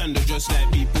Bipoli. Chando just like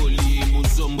Bipoli.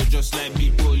 Muzombo just like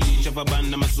Bipoli.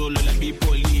 Chavabanda Masolo like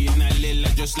Bipoli.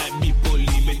 Nalela just like Bipoli.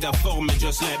 Beta forme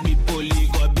just like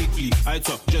Bipoli. Got a big flea, I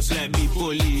talk just like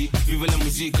Bipoli. Viva la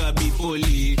musica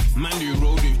Bipoli. Man, you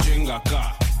road with Jenga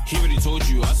car. He already told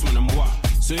you, ask when I'm wa.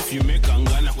 So if you make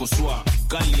Angana Koswa,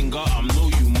 Kalinga, I'm no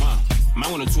you ma. Man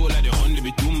wanna tour like the on the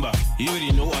Bitumba. You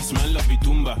already know us, man love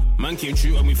Bitumba. Man came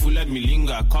true and we full at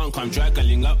Milinga. Can't come dry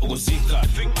Kalinga Ogosika.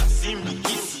 Think I seem be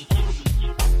easy.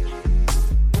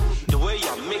 The way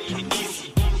I make it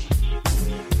easy.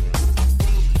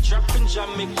 Trapping jam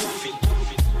make goofy.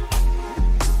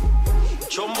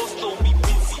 Chombo still be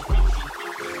busy.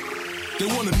 They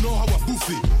wanna know how I boof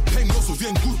it. Pain also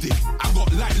bien good. I got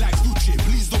light like Duce.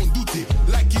 Please don't do it.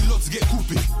 Like you lots get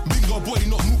coopy. Bingo boy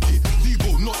not mookie.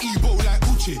 Debo not Ebo like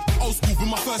Uche. Old school with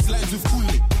my first lines with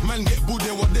Kool-Aid. Man get booty,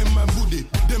 what them man booty.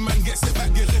 Them man get set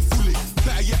back, get refoulé.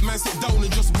 Better yet man sit down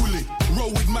and just bully.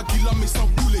 Roll with Maki, la mais sans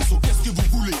couler. So qu'est-ce que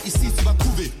vous voulez? Ici tu vas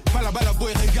trouver. Bala bala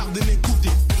boy, regarde et écoutez.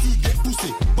 Tu get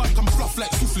poussé. Bad comme fluff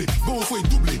like soufflé. Bon faut y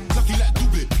doubler. Lucky like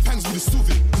doublé. Pangs with the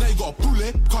stupid. Now you got a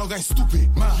poulet. Can't guy stupid.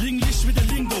 Man. English with the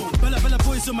lingo. Bella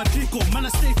boys on my Drico. Man I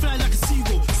stay fly like a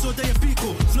seagull. So they a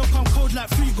pico. Flow come cold like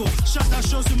Frigo. Shut down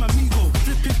shows with my amigo.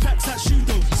 Flipping packs like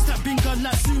Shudo. Stabbing gun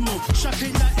like Sumo.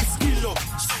 Shocking like Esquilo.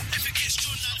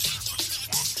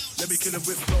 Let me kill him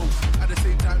with flow. At the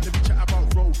same time, let me chat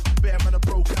about road. Better man a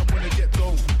broke and wanna get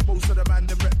low. Most of the man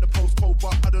them rep the postcode,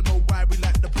 but I don't know why we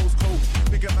like the postcode.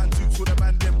 Bigger man toots with the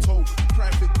man them told.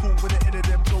 Private cool with the end of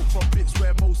them dope from bits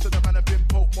where most of the man have been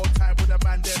poked. More time with the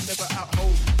man them never out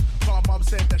home. Car mum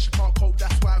said that she can't cope,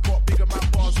 that's why I got bigger man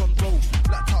bars on road.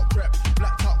 Black top prep,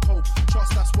 black top coat.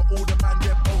 Trust that's what all the man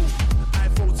them owe. I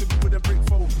fold to me with a brick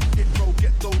fold. Hit roll,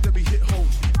 get low, then we hit home.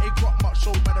 Ain't got much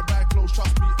show, man, a bag close.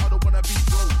 Trust me, I don't wanna be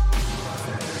broke.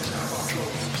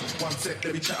 One sec,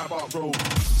 let me chat about road.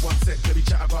 One sec, let me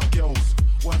chat about girls.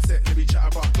 One sec, let me chat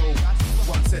about dough.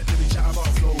 One sec, let me chat about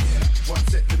flows. One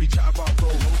sec, let me chat about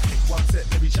road. One sec,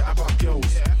 let me chat about girls.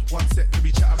 One sec, let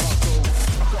me chat about dough.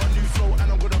 I've got a new flow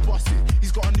and I'm gonna bust it.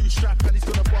 He's got a new strap and he's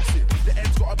gonna bust it. The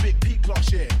end's got a big peak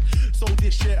last year. So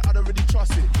this year, I don't really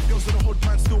trust it. Girls in the hood,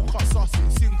 man, still can't suss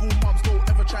it. Single mums don't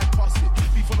ever try and cuss it.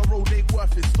 Beef on the road ain't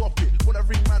worth it, stop it. When I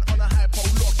ring man on a hype, I'll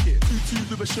lock it.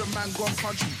 2-2 Lewisham man gone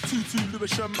country. 2-2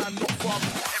 Lewisham man not farming.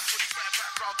 M45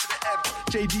 back round to the end.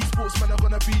 JD Sportsmen are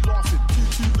gonna be laughing.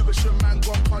 2-2 Lewisham man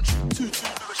gone country. 2-2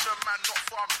 Lewisham man not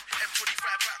farming. M45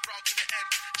 back round to the end.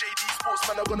 JD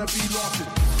Sportsmen are gonna be laughing.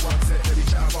 One sec, let me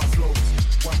chat about flows.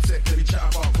 One sec, let me chat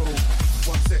about road.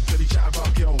 One sec, let me chat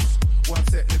about girls. One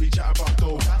sec, let me chat about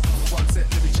dough. One sec,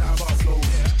 let me chat about flows.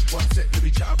 One sec, let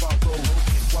me chat about road.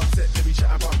 One sec, let me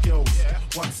chat about girls.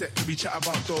 One sec, let me chat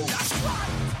about dough.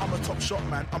 I'm a top shot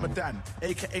man, I'm a Dan,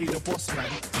 aka the boss man.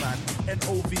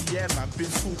 N-O-V, yeah man, been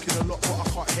talking a lot but I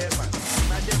can't hear man.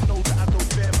 Man, them know that I don't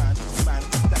bear man. Man,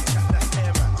 that chat, that's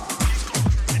air man.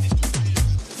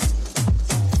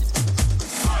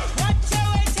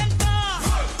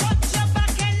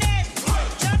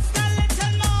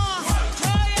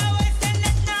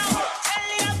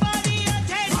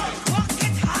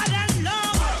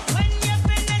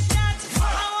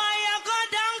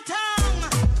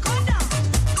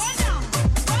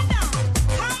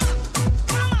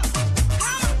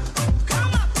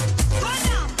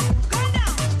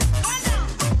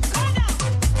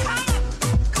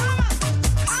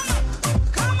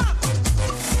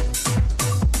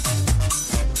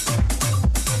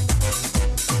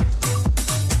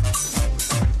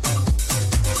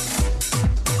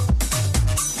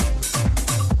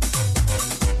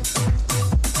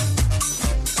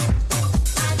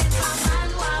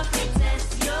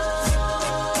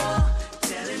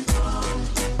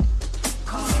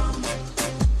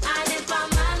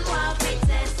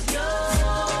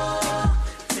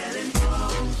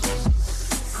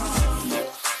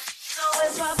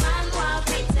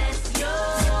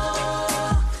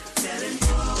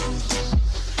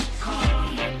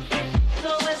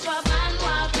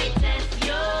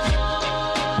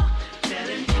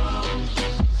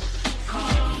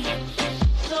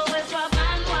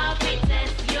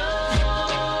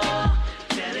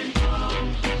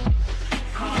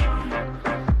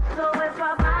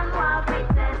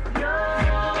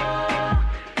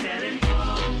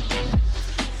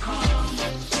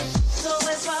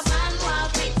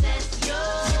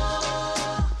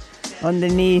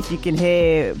 Underneath, you can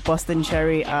hear Boston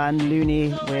Cherry and Looney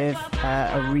with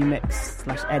a remix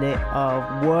 / edit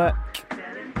of Work.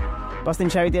 Boston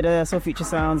Cherry did a Soul Future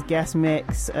Sounds guest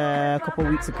mix a couple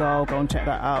of weeks ago. Go and check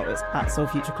that out. It's at Soul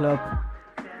Future Club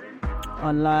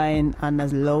online, and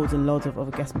there's loads and loads of other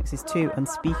guest mixes too. And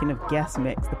speaking of guest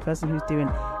mix, the person who's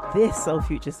doing this Soul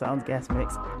Future Sounds guest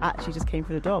mix actually just came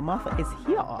through the door. Martha is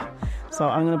here. So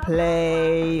I'm going to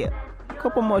play a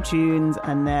couple more tunes,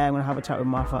 and then I'm going to have a chat with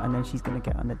Martha, and then she's going to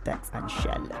get on the decks and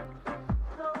shell.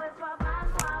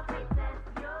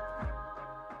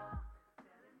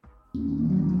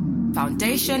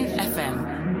 Foundation FM.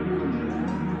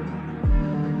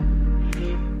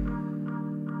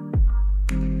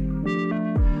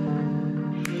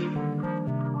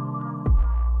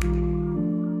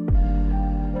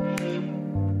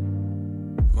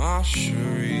 My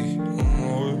Cherie,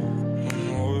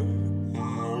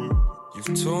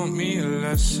 you've taught me a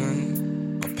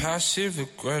lesson. A passive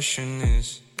aggression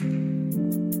is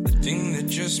the thing that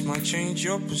just might change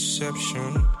your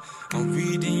perception. I'm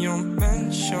reading your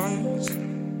mentions.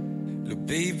 Look,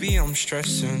 baby, I'm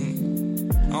stressing.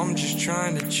 I'm just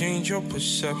trying to change your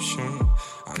perception.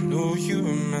 I know you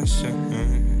were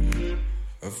messing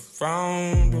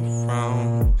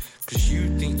around, cause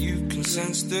you think you can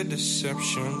sense the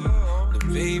deception. Look,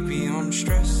 baby, I'm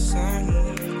stressing.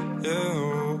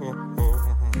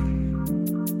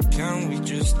 Can we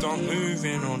just start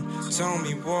moving on? Tell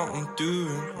me what I'm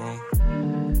doing wrong.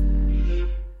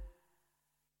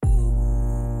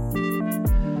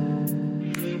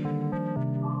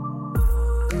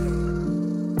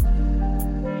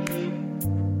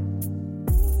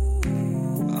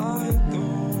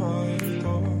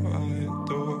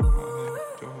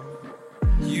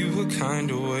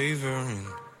 Kinda wavering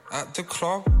at the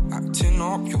club, acting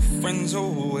up. Your friends are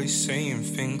always saying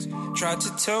things. Tried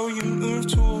to tell you move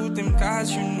to all them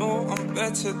guys. You know I'm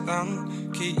better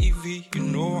than KEV. You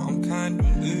know I'm kinda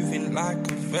moving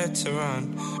like a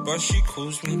veteran, but she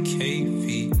calls me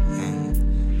KV.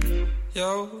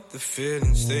 Yo, the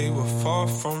feelings, they were far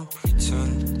from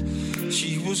pretend.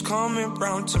 She was coming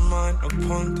round to mine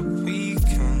upon the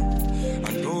weekend.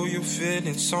 I know you're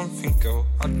feeling something, girl.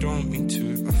 I don't mean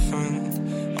to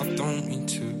offend. I don't mean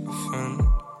to offend.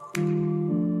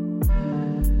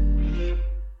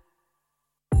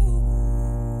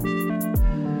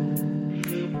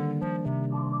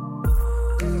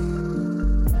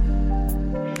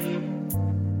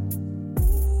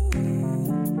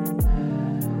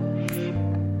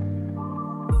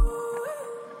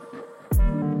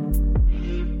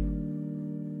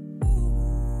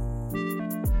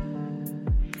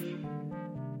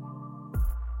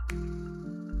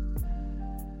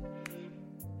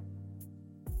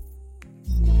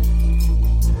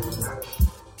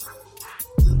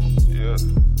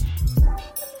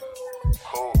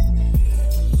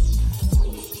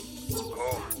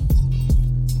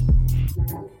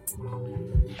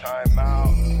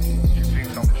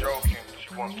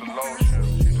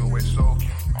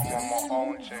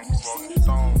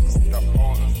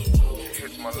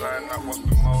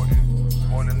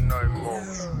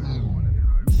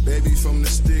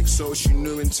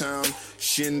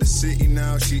 She in the city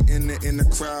now, she in the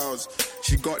crowds.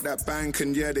 She got that bank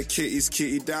and yeah, the kitty's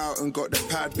kittied out and got the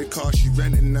pad because she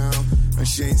renting now. And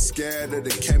she ain't scared of the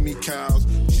chemicals.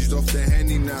 She's off the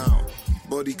Henny now.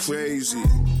 Body crazy,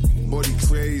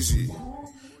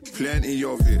 plenty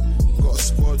of it. Got a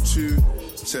squad too,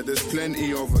 said there's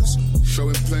plenty of us.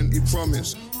 Showing plenty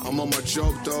promise. I'm on my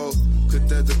job though, cause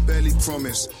there's a belly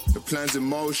promise. The plan's in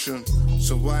motion,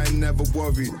 so I ain't never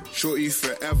worried. Shorty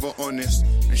forever honest,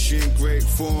 and she in great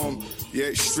form.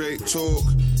 Yeah, straight talk.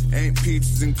 Ain't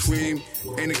peaches and cream,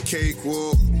 ain't a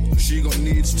cakewalk. She got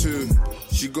needs too,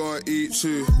 she gotta eat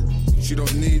too. She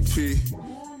don't need pee,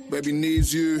 baby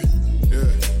needs you. Yeah,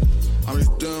 I'm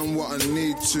just doing what I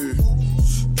need to.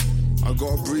 I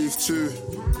gotta breathe too.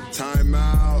 Time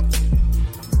out.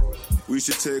 We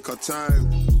should take our time.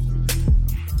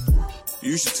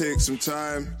 You should take some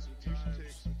time.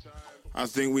 I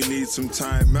think we need some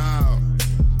time out.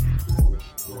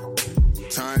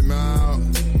 Time out.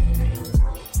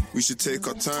 We should take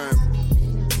our time.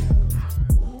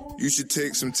 You should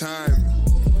take some time.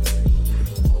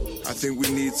 I think we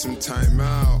need some time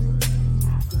out.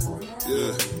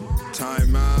 Yeah,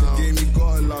 time out. The game, you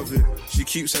gotta love it. She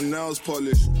keeps her nails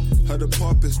polished. Her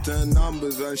department's doing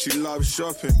numbers and she loves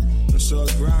shopping. And so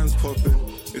her grand's popping.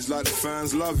 It's like the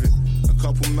fans love it. A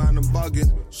couple man are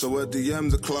bugging, so at the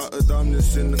end the cluttered. I'm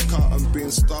just in the cut, I'm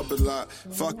being stubborn. Like,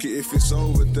 fuck it, if it's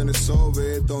over, then it's over.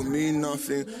 It don't mean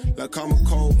nothing. Like I'm a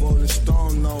cold rolling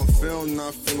stone, now I feel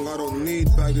nothing. I don't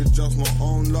need baggage, just my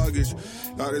own luggage.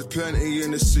 Like there's plenty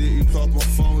in the city, plus my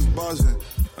phone's buzzing.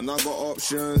 And I got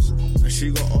options, and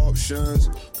she got options.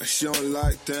 And she don't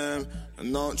like them, and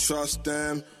I don't trust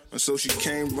them. And so she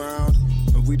came round,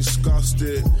 and we discussed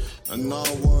it. And now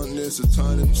I want this to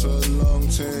turn into a long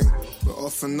thing. But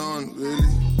off and on,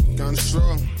 really, kinda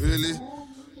strong, really.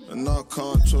 And I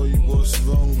can't tell you what's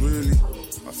wrong, really.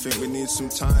 I think we need some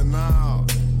time out.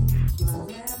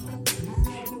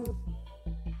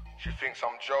 She thinks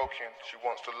I'm joking, she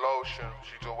wants the lotion,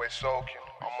 she's always soaking.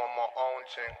 I'm on my own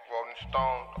thing, rolling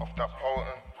stone off that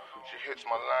potent. She hits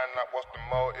my line like what's the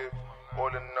motive, all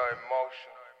in no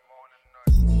emotion.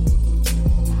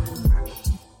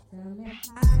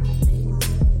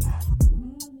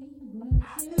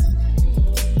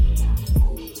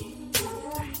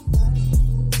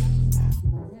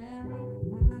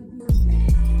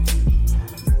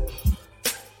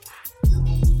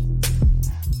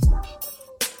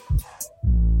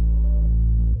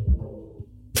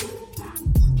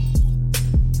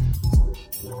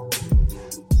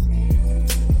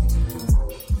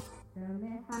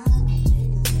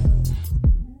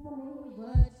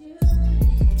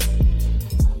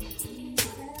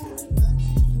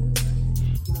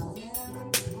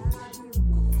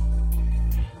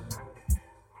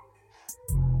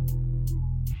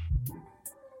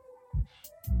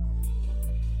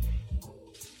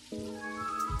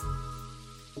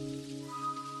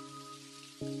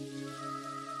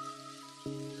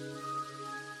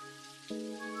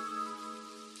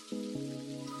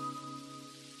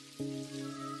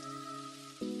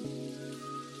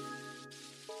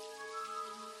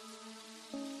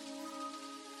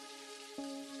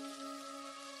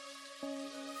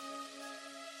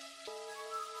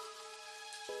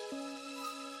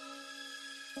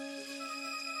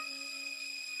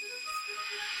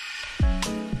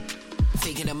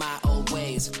 Thinking of my old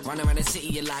ways, run around the city,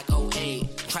 you're like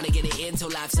 08. Trying to get it in till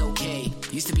life's okay.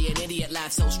 Used to be an idiot,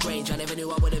 life so strange. I never knew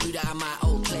I would have moved out of my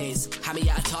old place. Had me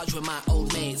out of touch with my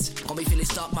old mates. Got me feeling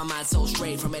stuck, my mind so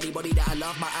straight. From anybody that I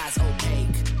love, my eyes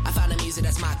opaque. I found the music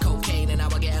that's my cocaine, and now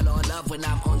I get a lot of love when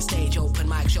I'm on stage. Open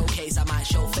mic showcase, I might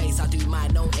show face. I do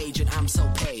mine, no agent, I'm so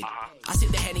paid. I sip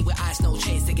the Henny with ice, no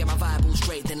chase. To get my vibe all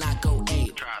straight, then I go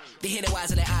 8. They hear the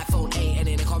wise of the iPhone 8, and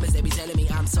in the comments they be telling me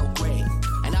I'm so great.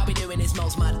 And I'll be doing this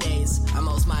most my days, and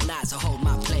most my nights to hold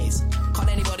my place. Can't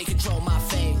anybody control my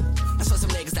fame. That's for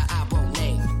some niggas that I won't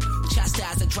name.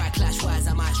 Chastise and try clash wise,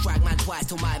 I might strike man twice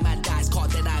till my man dies.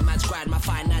 Can't deny man's grind, my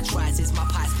finance rises. My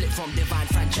pie split from divine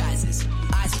franchises.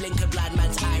 Eyes blink a blind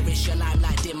man's Irish. Your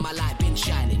limelight dim, my light been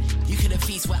shining. You could have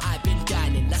feast where I've been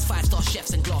dining. That's 5-star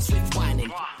chefs and glass with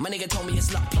whining. My nigga told me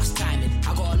it's luck plus timing.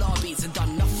 I got a lot of beats and done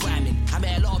enough rhyming. I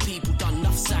met a lot of people, done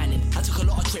enough signing. I took a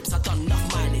lot of trips, I done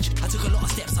enough mileage. I took a lot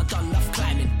of steps, I done enough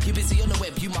climbing. You're busy on the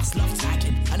web, you must love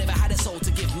typing. I never had a soul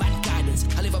to give man guidance.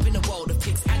 I live up in a world of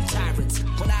pigs and tyrants.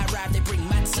 When I arrive, they bring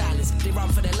mad silence. They run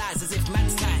for their lives as if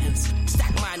man's titans.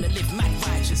 Stack mine and live mad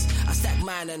righteous. I stack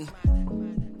mine and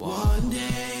one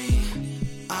day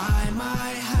I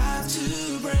might have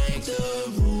to break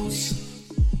the rules.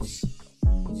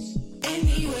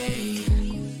 Anyway,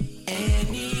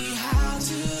 anyhow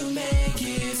to make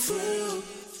it through.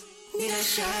 Need a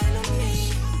shine on me.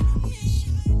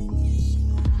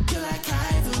 You're like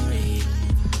ivory.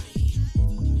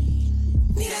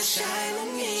 Need a shine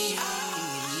on me.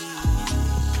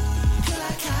 You're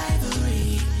like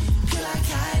ivory. You're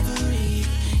like ivory.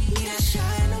 Need a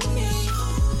shine on me.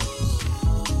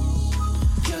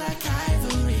 You're like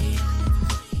ivory.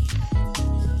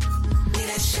 Need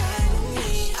a shine on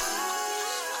me.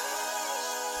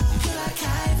 You're like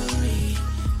ivory.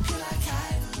 You're like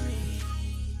ivory.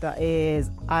 That is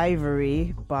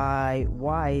Ivory by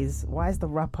Wise. Wise the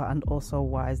rapper and also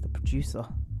Wise the producer.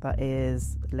 That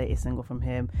is the latest single from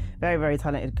him. Very, very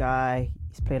talented guy.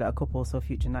 He's played at a couple of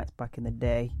Future Nights back in the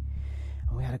day.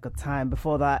 And we had a good time.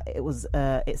 Before that, it was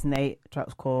It's Nate. The track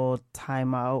was called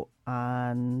Time Out.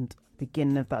 And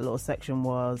beginning of that little section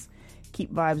was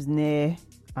Keep Vibes Near.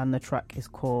 And the track is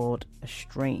called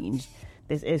Estranged.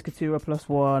 This is Katura Plus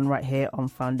One right here on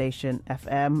Foundation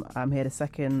FM. I'm here the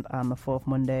second and the fourth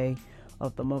Monday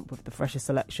of the month with the freshest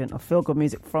selection of feel-good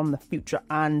music from the future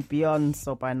and beyond.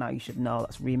 So by now you should know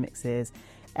that's remixes,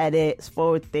 edits,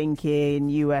 forward thinking,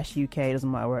 US, UK,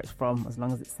 doesn't matter where it's from as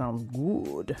long as it sounds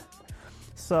good.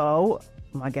 So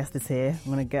my guest is here.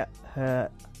 I'm going to get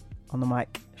her on the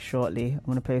mic shortly. I'm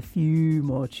going to play a few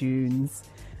more tunes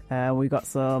We got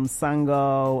some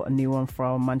Sango, a new one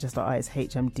from Manchester artist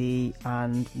HMD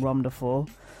and Romderful.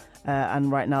 And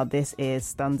right now this is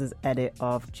Stanza's edit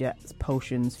of Jet's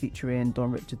Potions featuring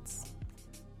Dawn Richards.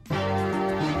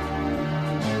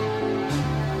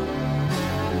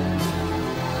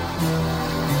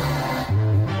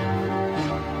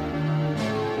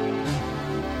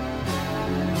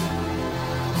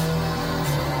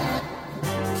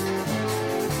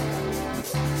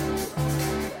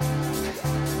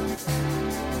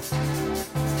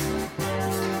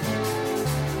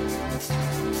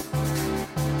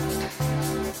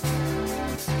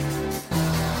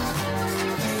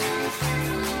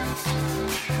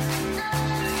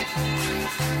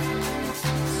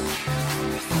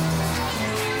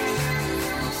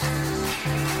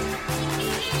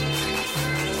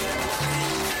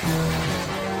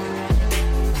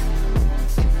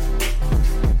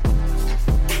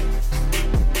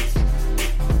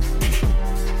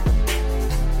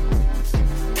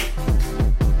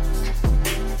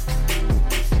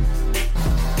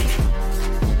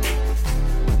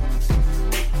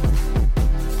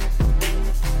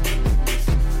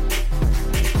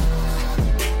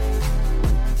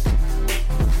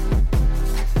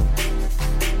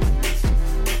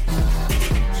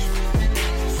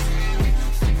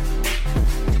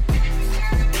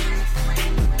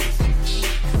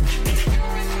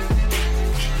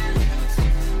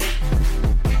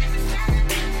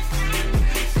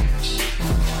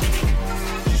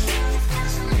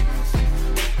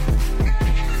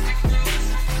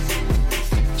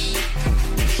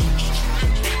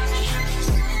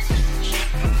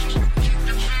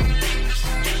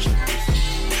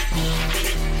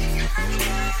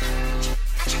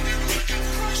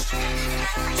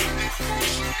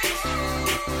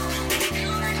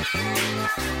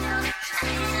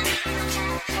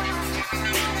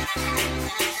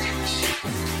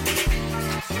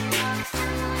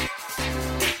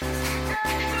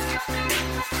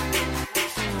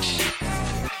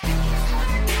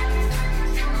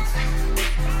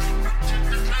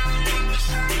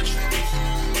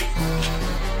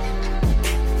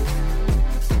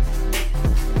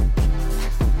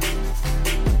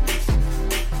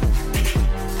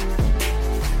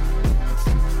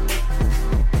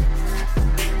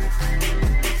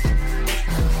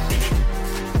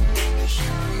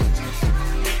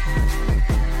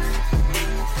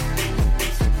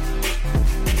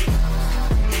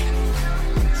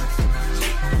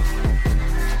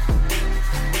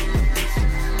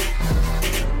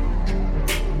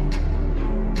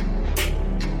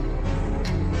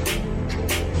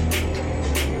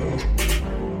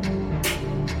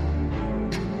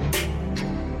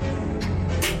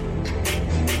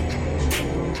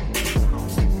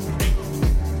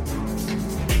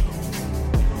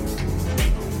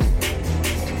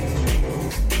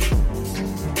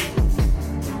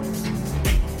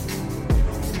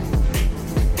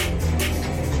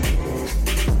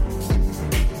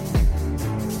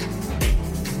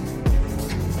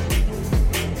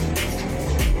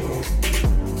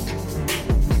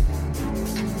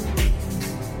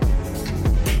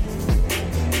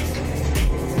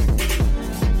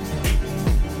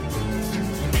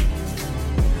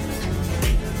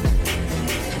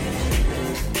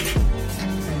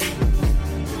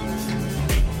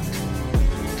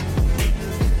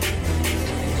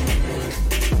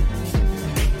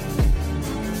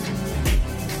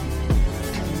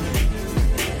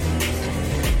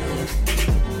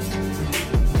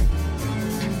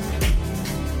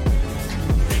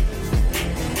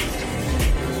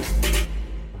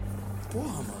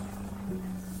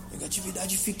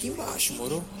 Fica embaixo,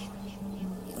 moro?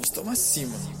 Nós estamos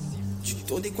acima de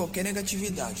toda e qualquer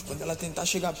negatividade. Quando ela tentar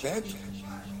chegar perto,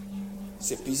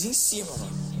 você pisa em cima,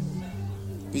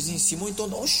 mano. Pisa em cima ou então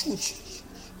dá um chute.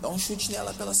 Dá um chute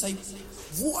nela pra ela sair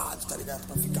voado, tá ligado?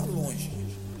 Pra ficar longe.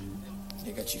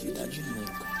 Negatividade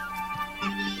nunca.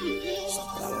 Só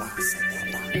pra lá, sai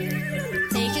pra lá.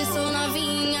 Sei que sou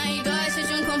novinha e gosto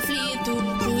de um conflito.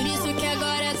 Por isso que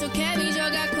agora tu quer vir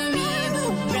jogar comigo.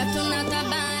 Pra tu na tua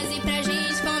base, pra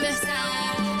gente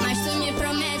conversar. Mas tu me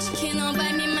promete que não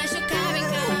vai me machucar, vem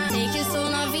cá. Sei que sou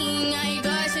novinha e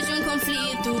gosto de um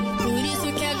conflito. Por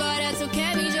isso que agora tu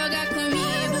quer vir jogar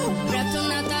comigo. Pra tu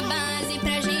na tua base,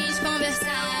 pra gente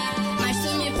conversar. Mas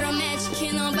tu me promete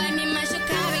que não vai me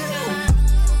machucar, vem cá.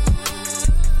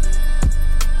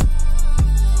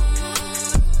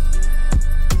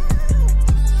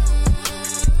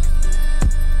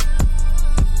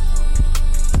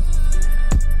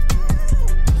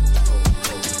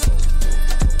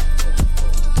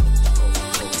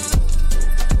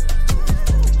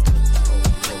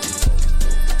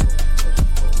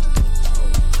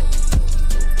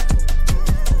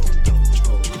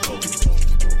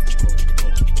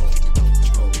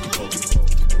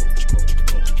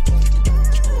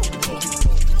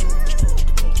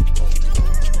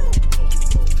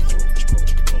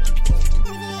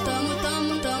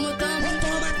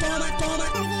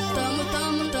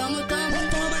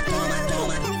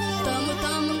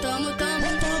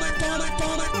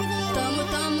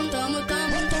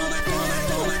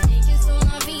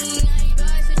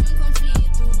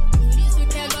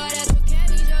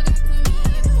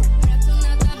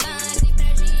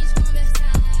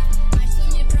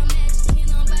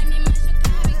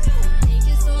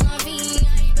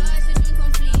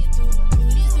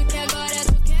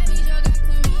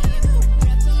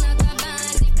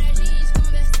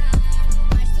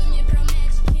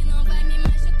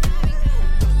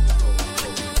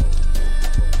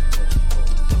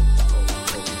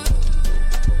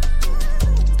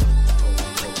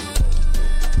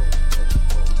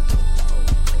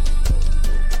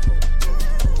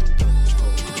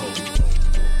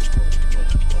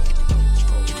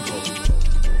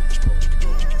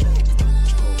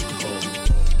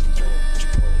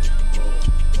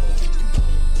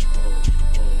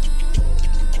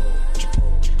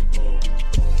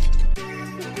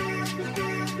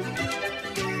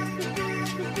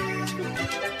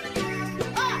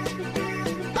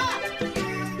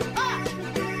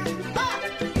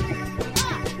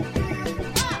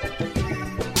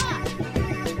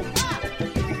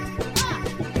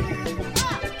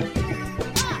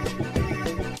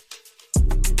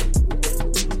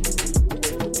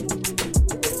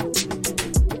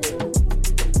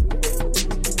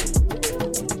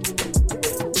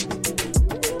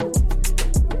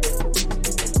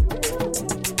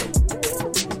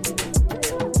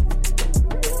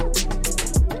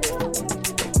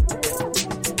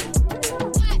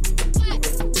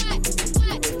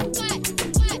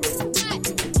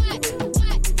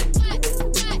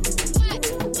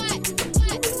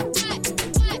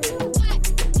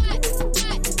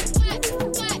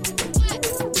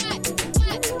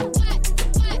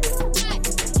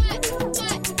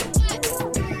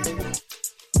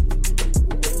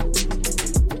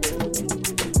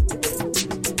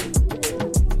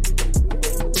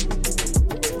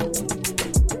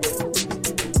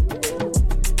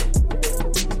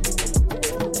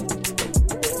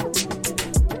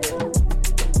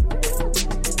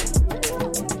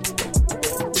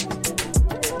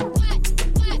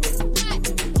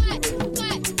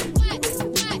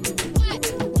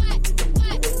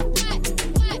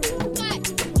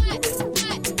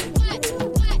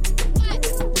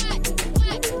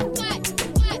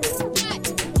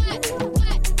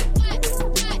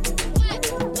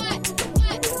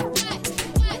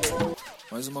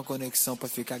 conexão pra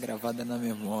ficar gravada na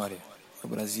memória. O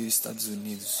Brasil e Estados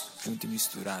Unidos, junto e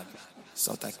misturado.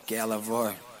 Solta aquela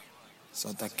voz,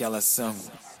 solta aquela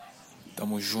samba.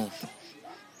 Tamo junto.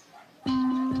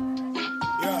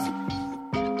 Yeah.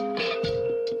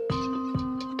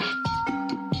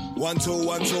 1, 2,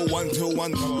 1, 2, 1, 2,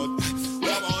 1, 2.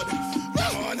 Come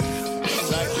on.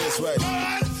 Like this way.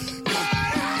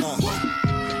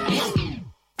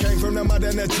 Came from the mud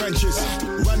and the trenches,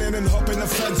 running and hopping the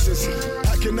fences,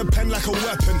 packing the pen like a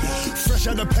weapon, fresh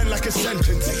out the pen like a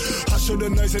sentence. Hustle the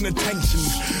noise and the tension.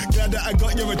 Glad that I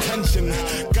got your attention.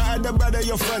 Got the brother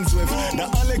you're friends with.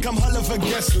 Now only come holler for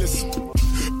guest list.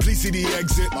 Please see the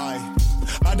exit. Bye.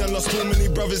 I done lost too many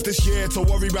brothers this year to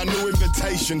worry about new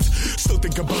invitations. Still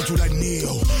think about you like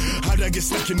Neo. How'd I get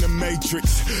stuck in the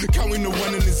matrix? Counting the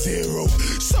 1 and the 0.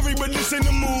 Sorry, but this ain't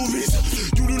the movies.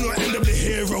 You do not end up the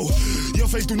hero. Your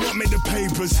face do not make the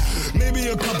papers. Maybe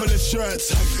a couple of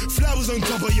shirts. Flowers on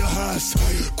top of your hearse.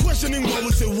 Questioning what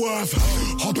was it worth.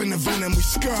 Hop in the van and we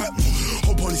skirt.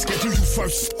 Hope police get to you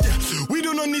first. We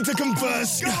do not need to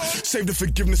converse. Save the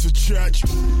forgiveness of church.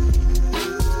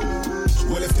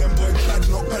 Well, if them boy bad,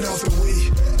 not bad after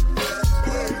we.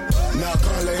 Now I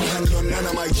can't lay a hand on none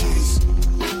of my G's.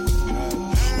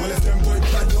 Well, if them boy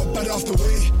bad, not bad after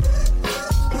we.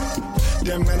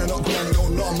 Them men are not gang, no,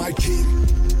 not on my team.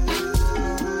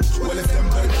 Well, if them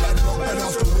boy bad, not bad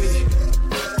after we.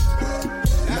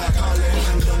 Now I can't lay a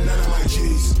hand on none of my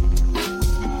G's.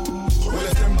 Well,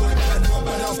 if them boy bad, not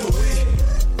bad after we.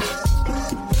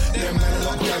 Them men are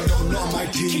not gang, no, not on my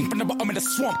team. King from the bottom of the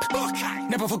swamp.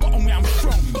 Never forgotten where I'm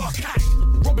from.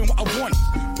 Robbing what I want.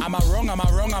 Am I wrong? Am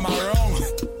I wrong? Am I wrong?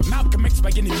 Malcolm X by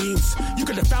any means. You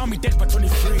could have found me dead by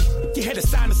 23. You hear the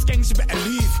sound of skanks, you better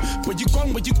leave. Where you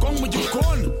gone? Where you gone? Where you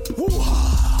gone? Woo.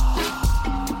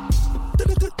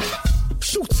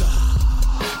 Shooter.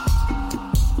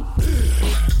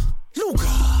 Luger.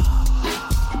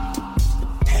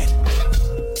 Head.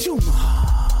 Tumor.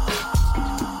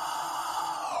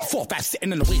 4, 5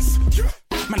 sitting in the waist.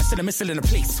 Man, I said a missile in a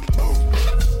place.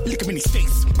 Look at me in his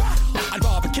face. I'd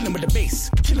rather kill him with the bass.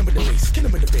 Kill him with the bass. Kill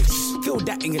him with the bass. Feel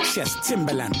that in your chest,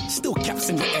 Timberland. Still caps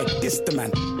in your head, this the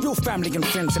man. Real family and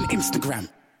friends on Instagram.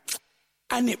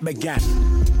 And it began.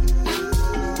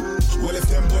 Well, if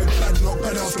them boy bad, not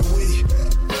bad after we.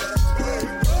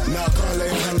 Now I can't lay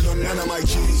a hand on none of my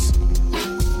G's.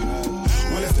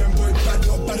 Well, if them boy bad,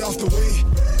 not bad after we.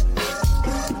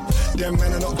 Them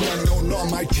men are not gang, no, not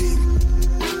on my team.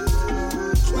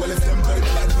 Well, if them boy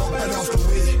bad, not bad after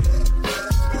we.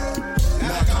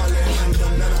 Now I can't lay a hand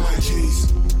on none of my G's.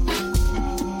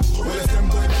 Well, if them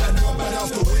boy bad, not bad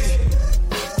after we.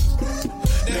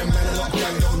 Them men are not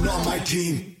gang, no, not on my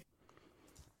team.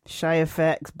 Shy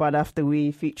Effects, Bad After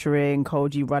We, featuring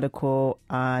Koji Radical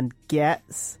and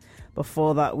Gets.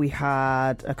 Before that, we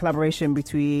had a collaboration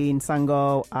between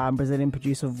Sango and Brazilian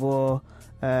producer Vor.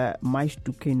 Mais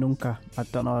do que nunca. I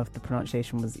don't know if the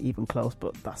pronunciation was even close,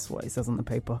 but that's what it says on the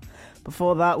paper.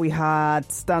 Before that, we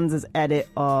had Stanza's edit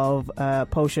of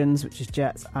Potions, which is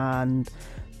Jets and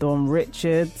Dawn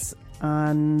Richards.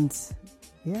 And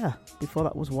yeah, before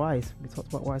that was Wise. We talked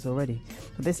about Wise already.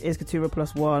 So this is Katura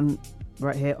Plus One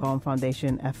right here on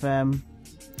Foundation FM.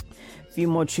 A few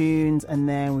more tunes, and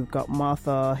then we've got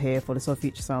Martha here for the Soul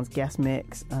Future Sounds guest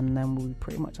mix, and then we'll be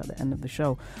pretty much at the end of the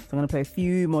show. So I'm going to play a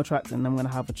few more tracks, and then I'm going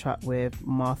to have a chat with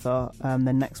Martha.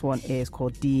 The next one is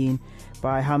called Dean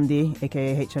by Hamdi,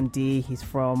 aka HMD. He's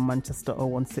from Manchester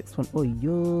 0161. Oi,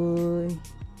 oi.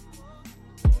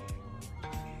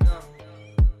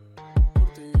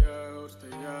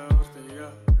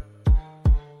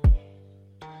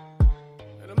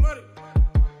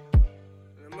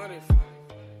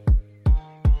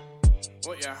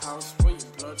 What your house, what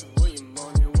your blood, what your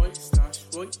money, what your stash,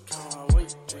 what your car, what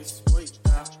your this, what your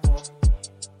that, what.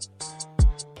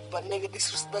 But nigga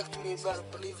disrespect me, better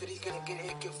believe it, he gonna get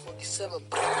AK-47.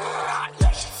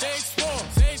 Stage 4,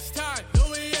 stage time, no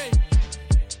way ain't.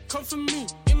 Come for me,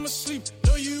 in my sleep,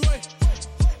 no you ain't.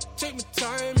 Take my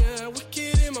time, yeah,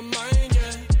 wicked in my mind,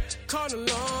 yeah. Can't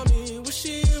alarm me, wish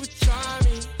you would try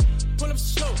me. Pull up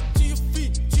slow, to your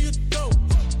feet, to your door.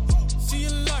 See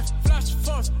your life, flash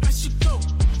fast, as you go.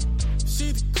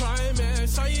 See the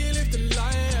climax, how you live the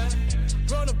light.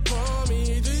 Run upon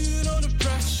me, do you know the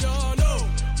pressure? No,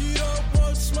 you don't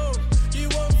want smoke, you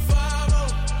want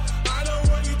 5-0. I know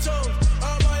what you told,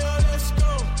 I'm like, oh, let's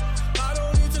go. I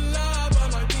don't need to lie about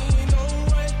my D, no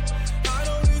way. I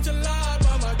don't need to lie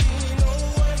about my D, no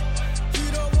way. You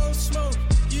don't want smoke,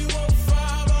 you want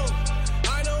 5-0.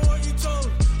 I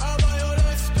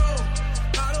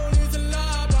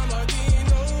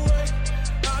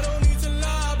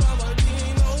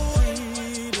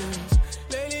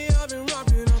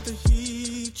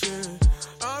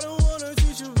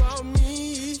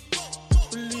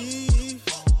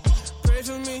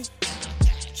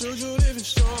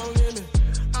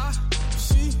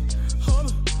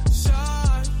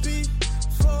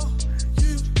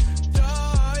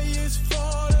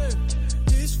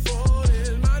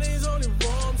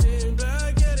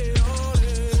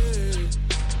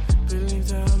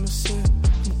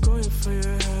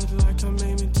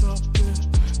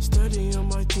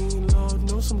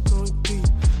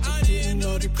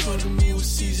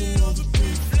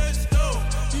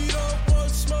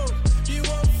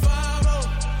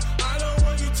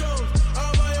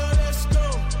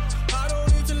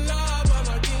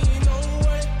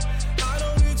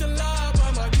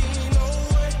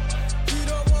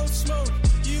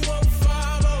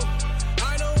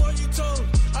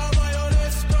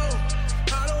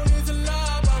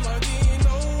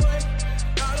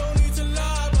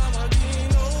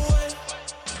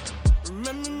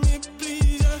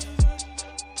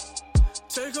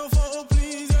Take a photo,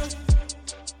 please, yeah.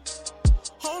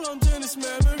 Hold on to this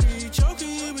memory, choking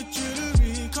you with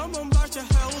jewelry. Come on back to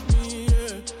help me,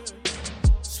 yeah.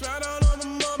 Slide out on the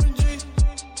mom and G.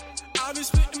 I'll be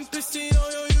spitting pissing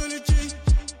on your eulogy.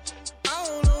 I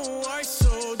don't know why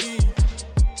so deep.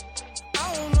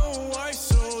 I don't know why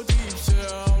so deep. Say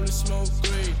I only smoke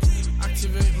great.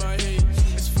 Activate my hate.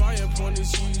 It's fire upon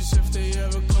these youths if they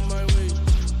ever come my way.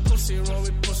 Pussy wrong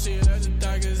with pussy, let the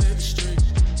daggers hit the street.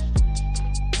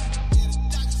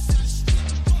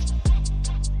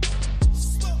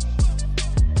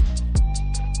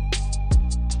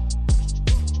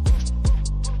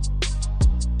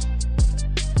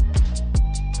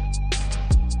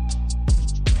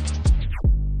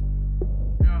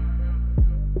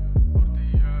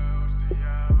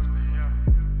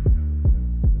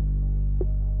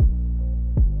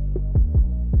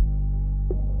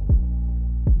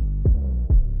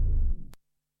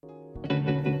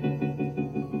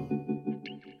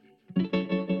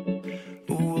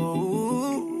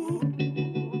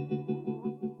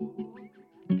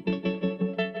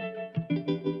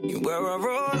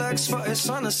 But it's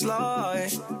on the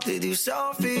slide. They do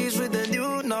selfies with the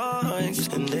new knives,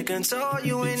 and they can tell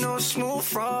you ain't no smooth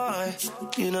fry.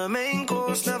 You the main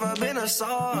course, never been a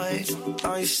side.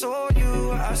 I saw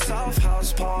you at a South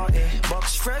House party,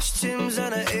 box fresh Tims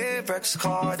and an Apex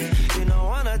card. You know,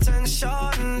 on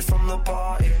attention from the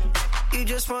party. You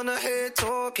just wanna hear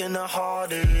talking the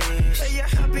hardest. Are you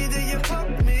happy that you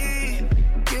clocked me?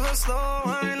 Give a slow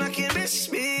wine like you miss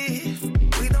me.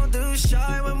 We don't do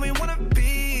shy when we wanna be.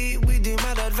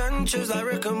 Adventures like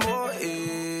Rick and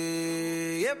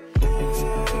Morty. Yep.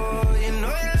 Oh, you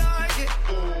know you like it.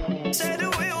 Say the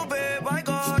wheel, babe. I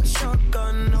got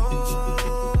shotgun.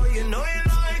 Oh, you know you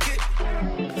like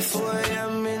it. 4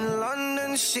 a.m. in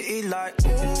London City, like, ooh,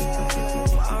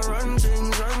 I run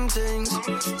things.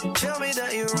 Tell me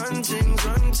that you run things.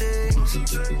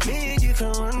 Me and you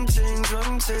can run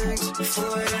things.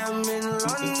 4 a.m. in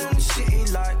London City,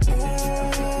 like, ooh,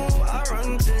 I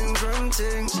run things. I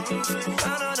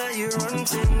know that you run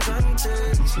things.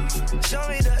 Show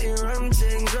me that you run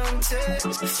things.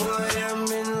 4 a.m.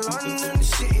 in London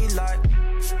City, like.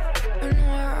 I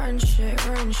know I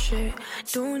run shit.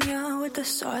 Doing ya with the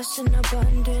sauce in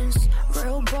abundance.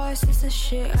 Real boss is the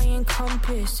shit I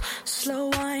encompass. Slow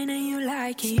wine and you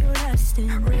like it, you lasting.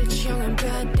 Rich, young and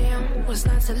bad, damn, what's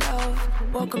not to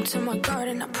love? Welcome to my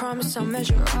garden, I promise I'll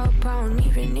measure up. I don't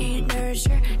even need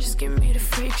nurture, just give me the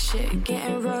freak shit.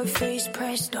 Getting rough face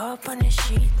pressed up on the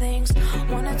sheet things.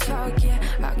 Wanna talk, yeah,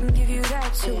 I can give you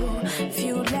that too.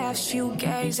 Few laughs, few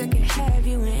gags, I can have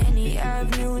you in any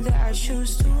avenue that I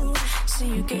choose to. See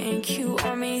you getting cute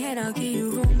on me and I'll give you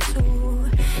room too.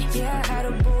 Yeah, I had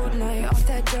a bold night off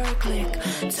that dark lick.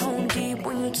 Tone deep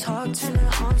when you talk, turn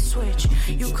it on switch.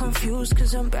 You confused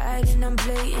cause I'm bad and I'm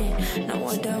blatant. Know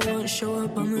what that won't show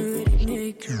up, I'm already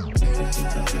naked. You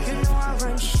know I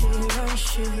run shit.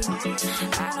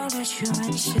 I know that you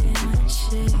run shit.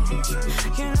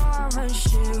 You know I run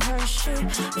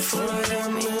shit. 4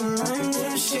 a.m. in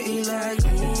London City, like, ooh,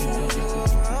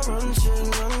 I run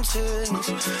things.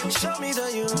 Show me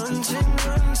that you run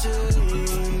things.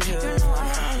 You know I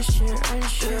run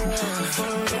shit. 4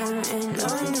 a.m. in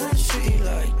London City,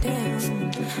 like,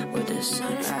 damn. With the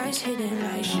sunrise hitting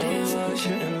like damn.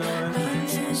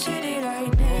 London City,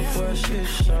 like damn. With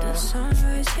the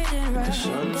sunrise hitting right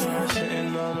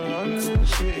hitting on London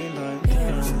City, like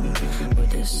damn.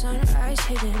 With the sunrise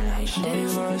hitting like damn.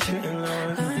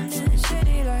 London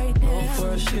City, like damn.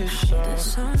 With the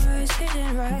sunrise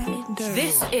hitting right there.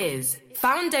 This is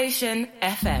Foundation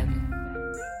FM.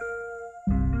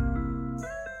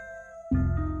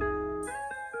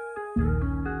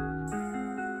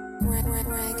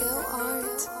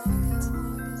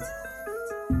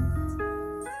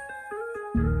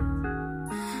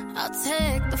 I'll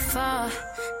take the fall,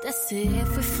 that's it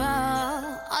if we fall.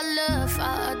 Our love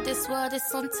out this world is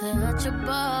untouchable.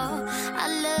 I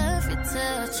love your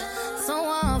touch, so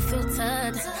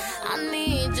unfiltered. I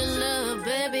need your love,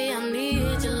 baby, I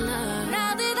need your love.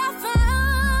 Now that I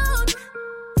found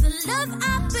the love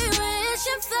I've been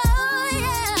wishing for,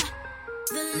 yeah.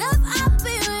 The love I've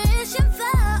been wishing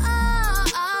for.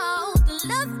 The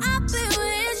love I've been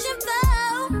wishing for,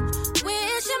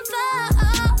 wishing for.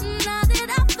 Now that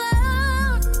I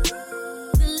found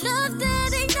the love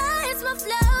that ignites my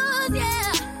flows,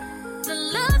 yeah. The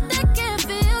love that can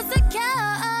feel the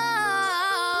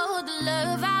cold. The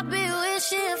love I've been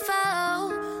wishing for,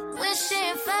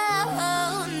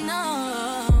 no.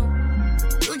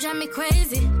 You drive me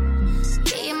crazy,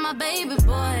 yeah, you're my baby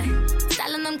boy.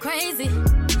 Styling them crazy,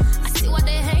 I see what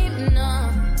they hating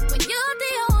on. When you're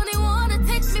the only one that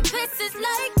takes me places like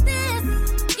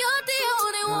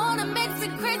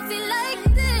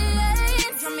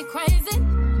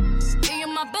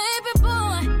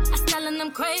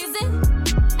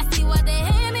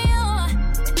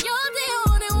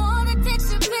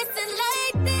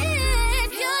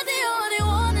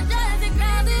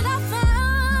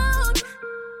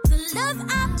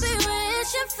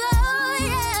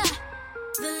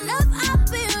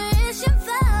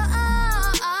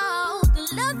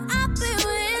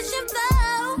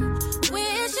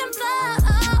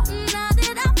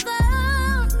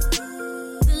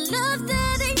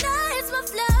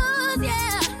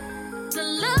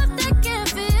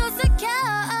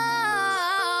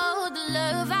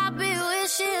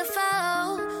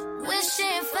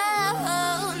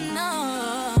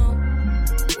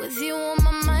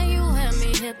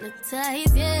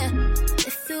hypnotized, yeah.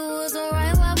 If it was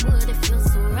alright, why would it feel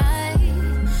so right?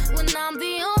 When I'm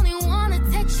the only one to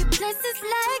take you places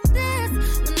like this.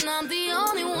 When I'm the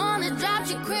only one that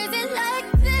drives you crazy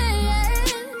like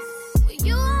this. When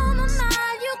you on my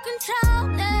mind, you control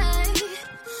me.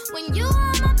 When you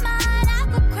on my mind, I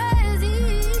go crazy.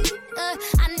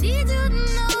 I need you to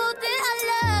know that I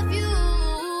love you.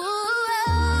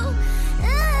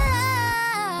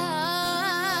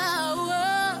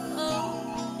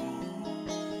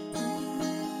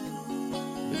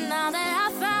 Now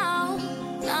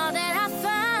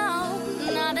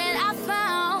that I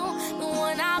found the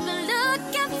one I've been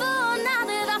looking for. Now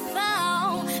that I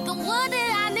found the one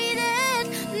that I needed.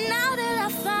 Now that I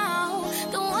found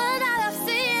the one that I've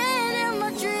seen in my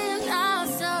dreams. I'm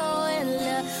so in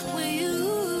love with you.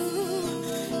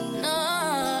 No.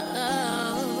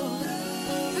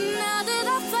 Now that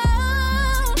I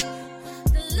found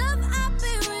the love I've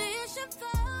been wishing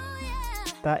for, yeah.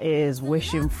 That is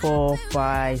Wishing For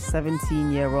by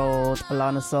 17-year-old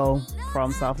Alana Soul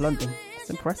from South London. It's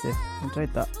impressive.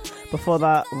 Enjoyed that. Before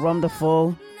that,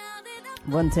 Wonderful,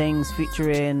 Runtings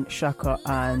featuring Shaka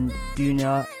and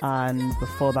Dunya. And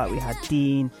before that, we had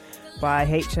Dean by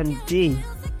HMD.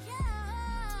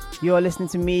 You're listening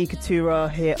to me, Katura,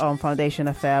 here on Foundation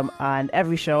FM. And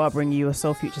every show, I bring you a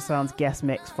Soul Future Sounds guest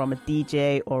mix from a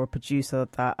DJ or a producer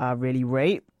that I really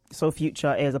rate. Soul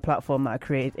Future is a platform that I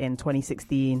created in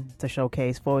 2016 to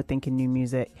showcase forward-thinking new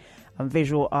music and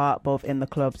visual art, both in the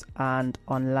clubs and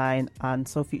online. And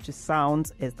Soul Future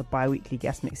Sounds is the bi-weekly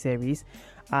guest mix series.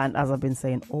 And as I've been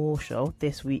saying all show,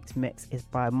 this week's mix is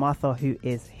by Martha, who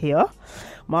is here.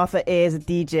 Martha is a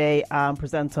DJ and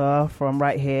presenter from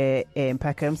right here in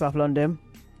Peckham, South London.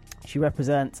 She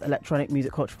represents electronic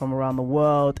music culture from around the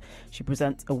world. She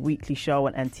presents a weekly show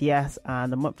on NTS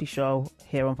and a monthly show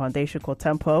here on Foundation called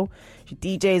Tempo. She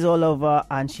DJs all over,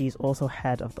 and she's also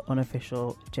head of the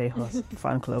unofficial J Hus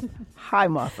fan club. Hi,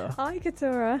 Martha. Hi,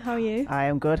 Katura. How are you? I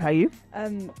am good. How are you?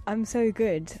 I'm so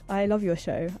good. I love your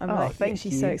show. I'm thank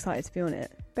you. so excited to be on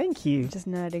it. Thank you. Just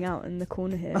nerding out in the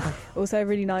corner here. Also, I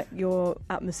really like your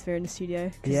atmosphere in the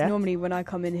studio, because normally when I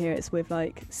come in here, it's with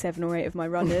like 7 or 8 of my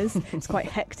runners. It's quite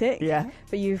hectic. Yeah.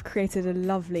 But you've created a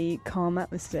lovely, calm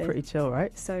atmosphere. Pretty chill,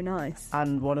 right? So nice.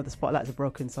 And one of the spotlights are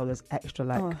broken, so there's extra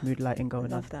mood lighting going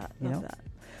on. Love that. Love that.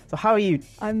 So how are you?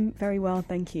 I'm very well,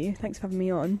 thank you. Thanks for having me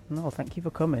on. No, thank you for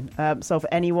coming. So for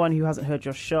anyone who hasn't heard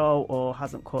your show or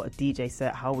hasn't caught a DJ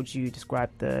set, how would you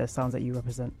describe the sounds that you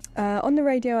represent? On the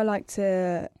radio, I like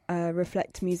to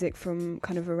reflect music from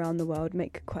kind of around the world,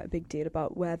 make quite a big deal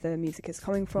about where the music is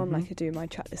coming from. Mm-hmm. Like I do my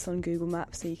track list on Google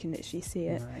Maps, so you can literally see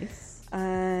it. Nice.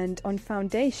 And on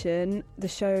Foundation, the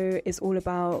show is all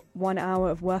about 1 hour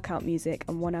of workout music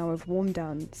and 1 hour of warm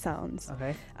down sounds.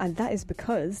 Okay. And that is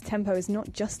because Tempo is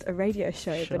not just a radio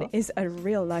show, but it is a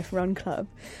real life run club,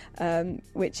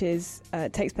 which is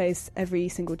takes place every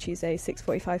single Tuesday,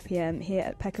 6:45 p.m. here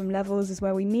at Peckham Levels is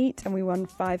where we meet, and we run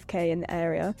 5k in the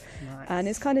area. Nice. And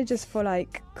it's kind of just for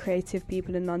like creative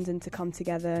people in London to come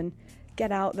together and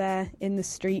get out there in the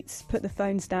streets, put the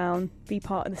phones down, be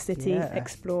part of the city,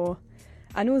 explore.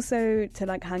 And also to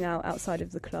like hang out outside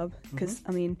of the club, because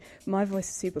I mean my voice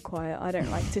is super quiet. I don't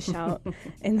like to shout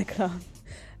in the club.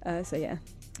 So yeah,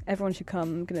 everyone should come.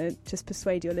 I'm gonna just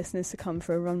persuade your listeners to come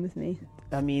for a run with me.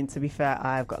 I mean, to be fair,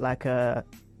 I've got like a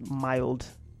mild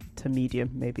to medium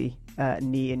maybe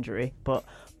knee injury, but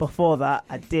before that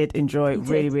I did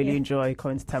really enjoy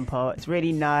going to Tempo. It's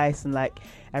really nice, and like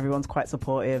everyone's quite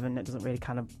supportive, and it doesn't really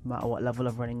kind of matter what level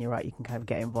of running you're at, you can kind of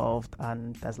get involved,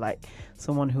 and there's like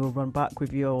someone who will run back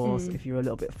with you, or if you're a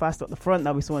little bit faster at the front,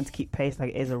 there'll be someone to keep pace.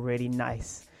 Like it is a really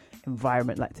nice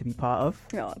environment like to be part of.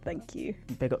 Oh, thank you.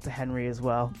 Big up to Henry as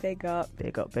well. Big up.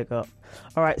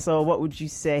 All right, so what would you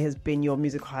say has been your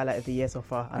music highlight of the year so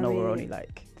far? I know we're only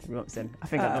like 3 months in. I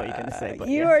think I know what you're going to say, but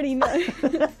you already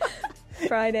know.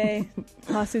 Friday,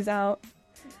 Huss is out.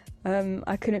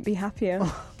 I couldn't be happier.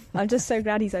 I'm just so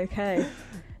glad he's okay.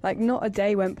 Like, not a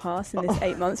day went past in this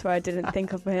 8 months where I didn't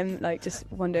think of him. Like,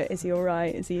 just wonder, is he all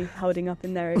right? Is he holding up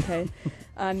in there okay?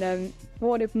 And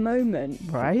what a moment.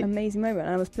 Right. Amazing moment.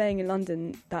 And I was playing in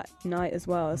London that night as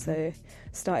well. So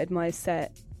started my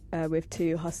set with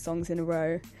 2 Huss songs in a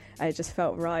row. And it just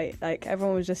felt right. Like,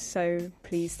 everyone was just so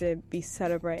pleased to be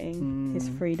celebrating his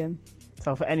freedom.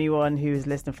 So for anyone who is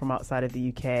listening from outside of the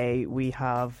UK, we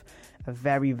have a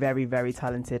very, very, very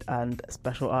talented and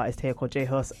special artist here called J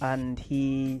Hus, and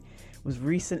he was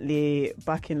recently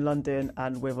back in London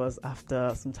and with us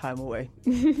after some time away.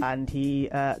 And he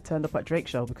turned up at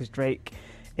Drake's show because Drake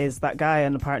is that guy,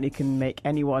 and apparently can make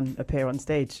anyone appear on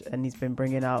stage. And he's been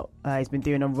bringing out, he's been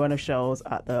doing a run of shows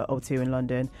at the O2 in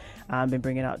London, and been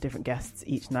bringing out different guests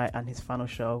each night. And his final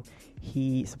show,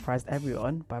 he surprised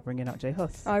everyone by bringing out J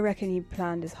Hus. I reckon he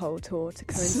planned his whole tour to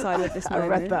coincide with this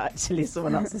moment. I read that actually.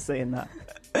 Someone else was saying that.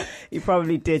 He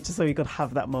probably did just so he could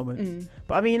have that moment.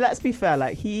 But I mean, let's be fair.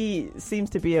 Like, he seems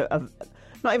to be a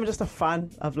not even just a fan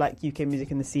of like UK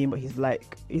music in the scene, but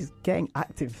he's getting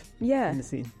active in the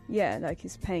scene. Yeah, like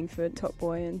he's paying for Top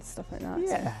Boy and stuff like that.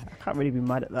 Yeah, so I can't really be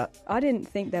mad at that. I didn't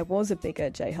think there was a bigger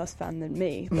J Hus fan than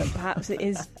me, but perhaps it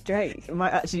is Drake. It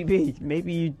might actually be.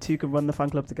 Maybe you two could run the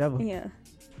fan club together. Yeah.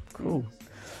 Cool.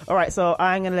 All right, so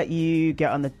I'm going to let you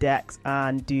get on the decks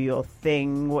and do your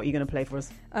thing. What are you going to play for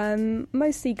us?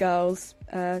 Mostly girls,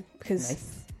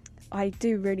 because I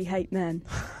do really hate men.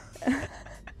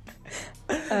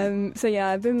 So yeah,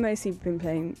 I've mostly been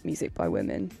playing music by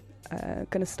women.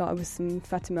 Gonna start with some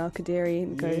Fatima Al Qadiri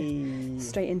and go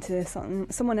straight into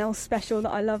someone else special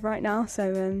that I love right now. So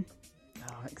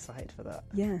I'm excited for that.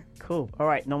 Yeah. Cool. All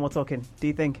right, no more talking. Do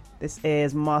you think? This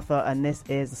is Martha, and this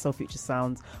is the Soul Future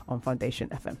Sounds on Foundation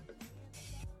FM.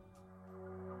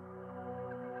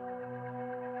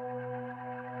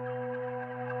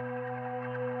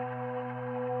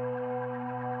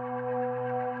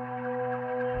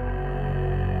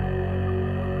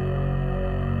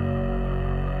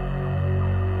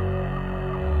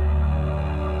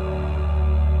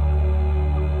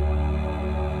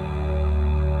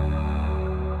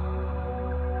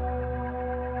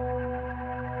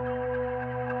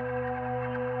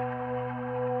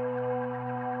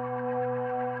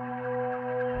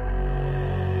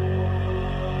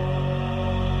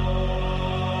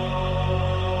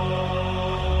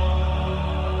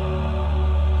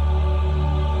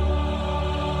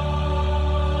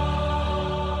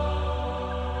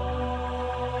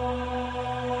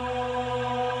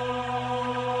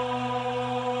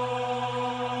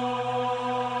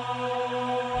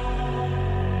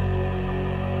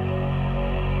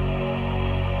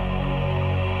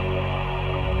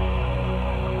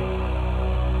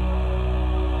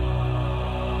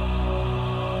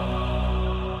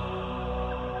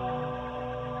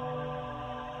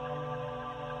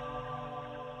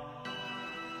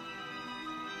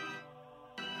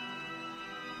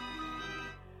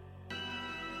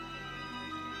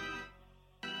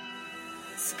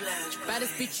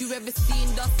 Baddest bitch you ever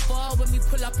seen thus far when we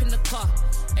pull up in the car.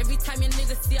 Every time your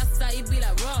niggas see us out, he be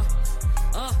like, raw.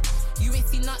 You ain't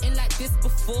seen nothing like this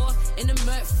before. In the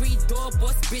Merc-free door,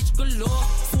 boss bitch galore.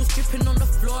 Fools dripping on the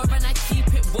floor and I keep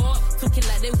it raw. Talking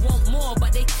like they want more,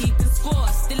 but they keeping score.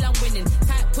 Still I'm winning,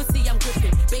 tight pussy I'm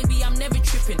gripping. Baby I'm never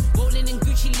tripping, rolling in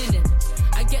Gucci linen.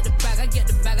 I get the bag, I get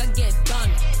it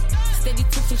done. Steady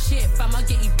talking shit, fam, I'll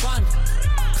get you bun.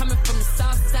 Coming from the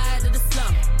south side of the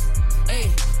slum.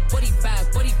 Ayy, body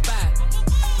bag.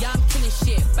 Yeah, I'm killing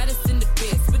shit, baddest in the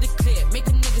biz. With the clip, make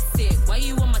a nigga sick. Why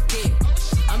you on my dick?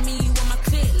 I mean, you on my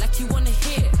clip, like you wanna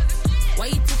hit. Why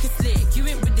you talking slick? You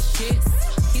ain't with the shits.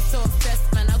 He's so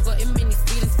obsessed, man, I got him in his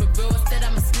feelings for real. Said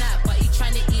I'm a snap, but he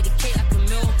tryna eat the cake like a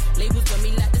meal. Labels on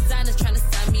me like designers tryna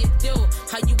sign me a deal.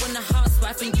 How you want a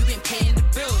housewife and you ain't paying the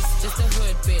bills? Just a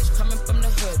hood bitch, coming from the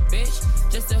hood, bitch.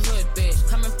 Just a hood bitch,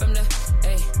 coming from the,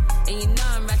 ayy. And you know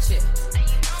I'm ratchet.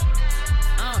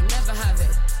 I don't never have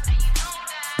it.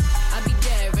 I be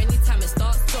there anytime it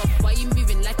starts off. Why you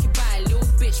moving like you buy a little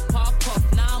bitch? Park off.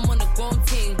 Now I'm on a grown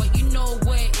thing, but you know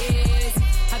what it is.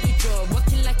 Have your jaw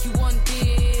working like you want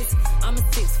this. I'm a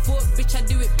 6'4" bitch, I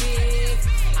do it big.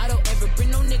 I don't ever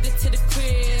bring no nigga to the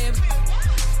crib.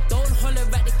 Don't holler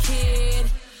at the kid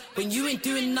when you ain't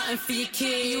doing nothing for your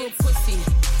kid. You a pussy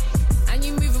and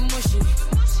you moving mushy,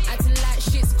 acting like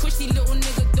shit's cushy. Little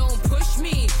nigga, don't push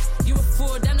me. You a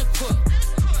fraud and a crook.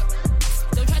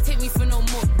 Don't try to take me for no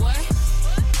more, boy.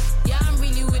 Yeah, I'm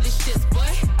really with the shits,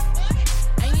 boy.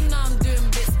 And you know I'm doing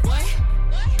bits, boy.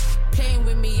 Playing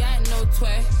with me, I ain't no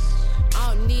toy.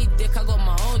 I don't need dick, I got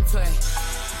my own toy.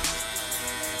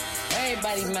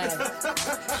 Everybody mad.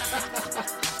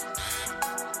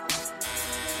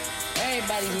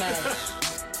 Everybody mad.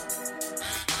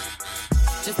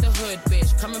 Just a hood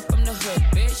bitch, coming from the hood,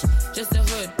 bitch. Just a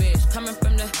hood bitch, coming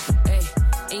from the, ayy.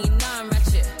 And you know I'm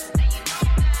ratchet.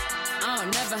 I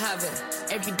don't never have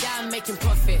it. Every day I'm making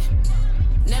profit,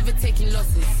 never taking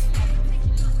losses.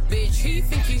 Bitch, who you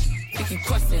think you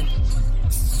crossing?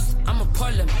 I'm a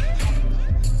problem.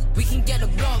 We can get a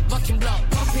block, bucking block,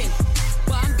 popping.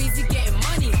 But I'm busy getting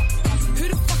money. Who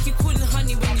the fuck you calling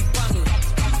honey when you bunny?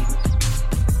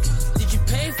 Did you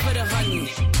pay for the honey?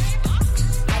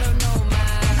 I don't know,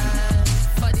 man.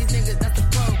 Fuck these niggas, that's the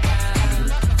program.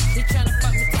 He tryna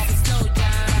fuck me talking slow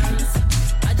jams.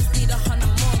 I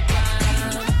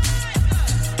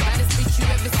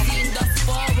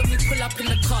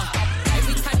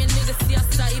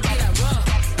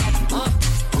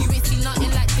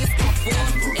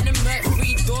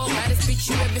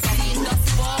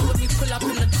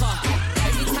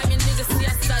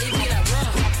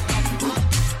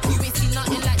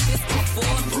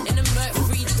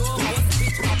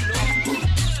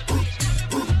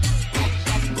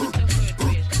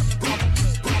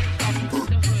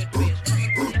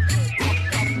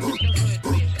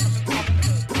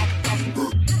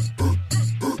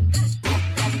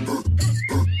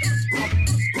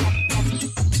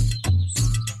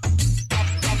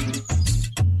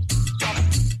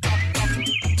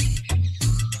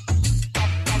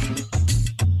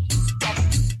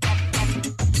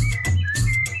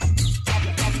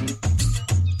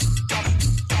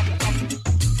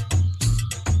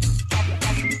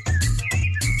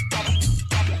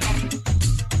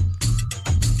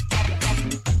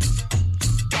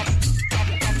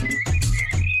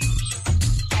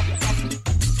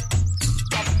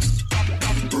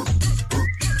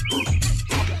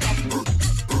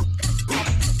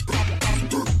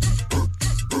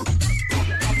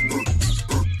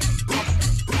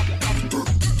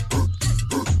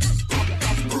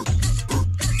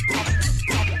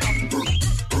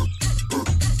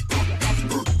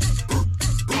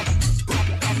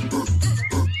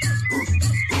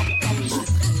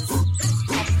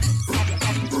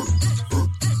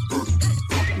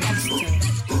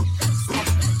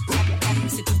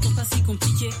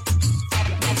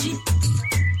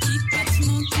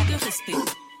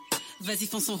Vas-y,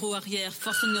 fonce en roue arrière,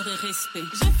 force, honneur et respect.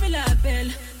 J'ai fait la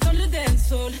belle dans le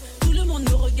dancehall. Tout le monde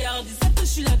me regarde, ils savent que je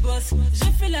suis la boss.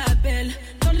 J'ai fait la belle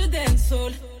dans le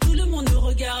dancehall. Tout le monde me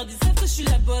regarde, ils savent que je suis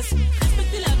la boss.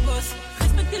 Respectez la boss,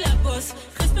 respectez la boss.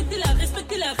 Respectez la boss.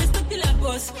 Respectez la boss,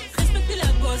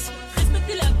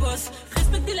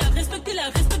 respectez la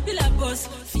boss. Respectez la boss.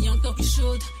 Fille encore plus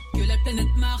chaude que la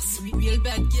planète Mars. Real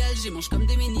bad girl, j'ai mange comme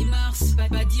des mini-Mars.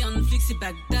 Badi en Netflix, c'est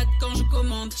Bagdad quand je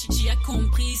commande. Chichi a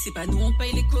compris, c'est pas nous, on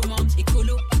paye les commandes.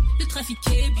 Écolo, le trafic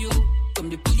est bio. Comme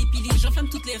le pili-pili, j'enflamme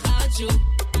toutes les radios.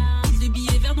 Des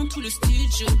billets verts dans tout le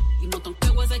studio. Il m'entend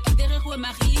Kawasaki derrière ou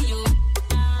Mario.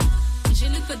 J'ai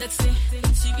le code d'accès,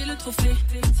 suivez le trophée.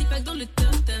 Si pas dans le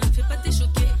turn, fais pas t'es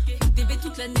choqué. DB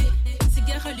toute l'année,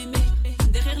 cigare allumé.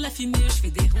 Derrière la fumée, je fais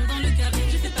des ronds dans le carré.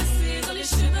 Je fais passer dans les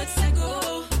cheveux de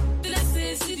Sago. De la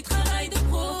c'est du travail de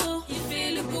pro. Il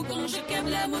fait le beau quand je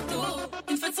câble la moto.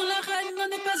 Une fête sans la reine n'en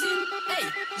est pas une. Hey,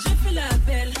 j'ai fait la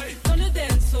belle dans le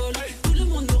dancehall. Tout le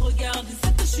monde me regarde, ils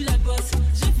savent que je suis la boss.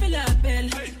 J'ai fait la belle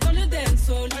dans le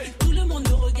dancehall. Tout le monde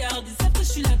me regarde, ils savent que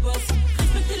je suis la boss.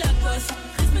 Respectez la boss,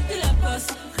 respectez la boss.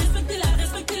 Respectez la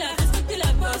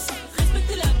boss.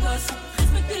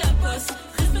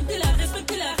 Respectez la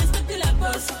boss, respectez la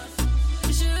boss.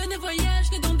 Je ne voyage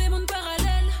que dans des mondes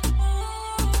parallèles.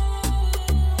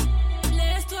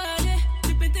 Laisse-toi aller,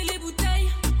 fais péter les bouteilles.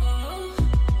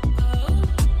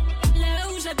 Là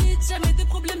où j'habite, jamais de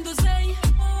problème d'oseille.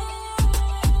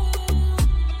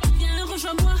 Viens,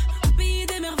 rejoins-moi au pays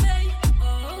des merveilles.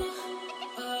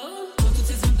 Dans toutes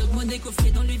ces zones de monnaie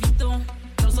coffrées dans le Vuitton.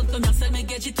 Dans le centre commercial, mes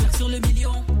gadgets twerk sur le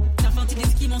million. Tarfanti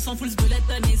d'esquime, on s'en fout, le squelette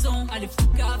à la maison. Allez,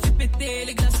 Fouca, fais péter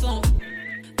les glaçons.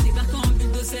 Débarquant en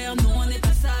bulldozer, non on est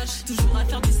pas sage. Toujours à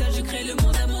faire du sale, je crée le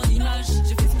monde à mon image.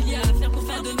 Je fais ce qu'il y a à faire pour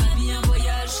faire de ma vie un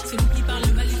voyage. Celui qui parle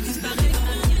mal, il disparaît comme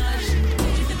un mirage.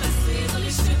 Je fais passer dans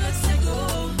les cheveux de Sago.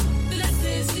 De la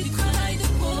c'est du travail de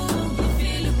pro. Il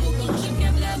fait le beau quand je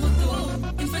câble la moto.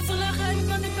 Une fête sans la reine,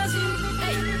 n'en est pas une.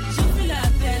 Hey, j'ai fait la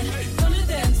belle dans le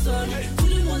dancehall. Tout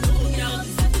le monde me regarde,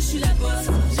 ils savent que je suis la boss.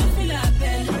 J'ai fait la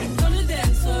belle dans le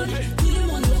dancehall. Tout le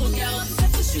monde me regarde, ils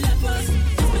savent que je suis la boss.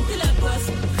 Respectez la boss.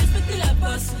 Respectez la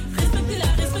boss, respectez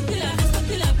la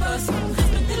boss,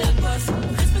 respectez la boss,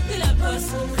 respectez la boss,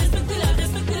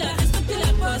 respectez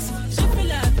la boss. J'ai fait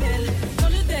la belle dans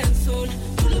le dancehall.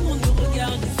 Tout le monde me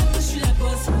regarde, ils savent que je suis la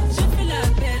boss. J'ai fait la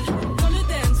belle dans le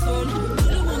dancehall. Tout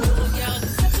le monde me regarde,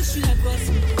 ils savent que je suis la boss.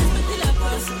 Respectez la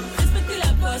boss, respectez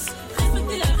la boss,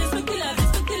 respectez la boss,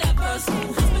 respectez la boss,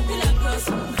 respectez la boss,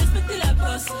 respectez la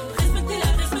boss,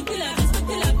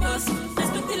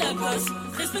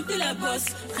 respectez la boss,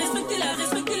 respectez la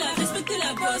boss, respectez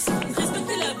la boss, respectez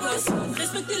la boss,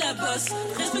 respectez la boss,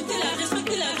 respectez la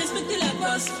boss, respectez la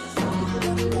boss.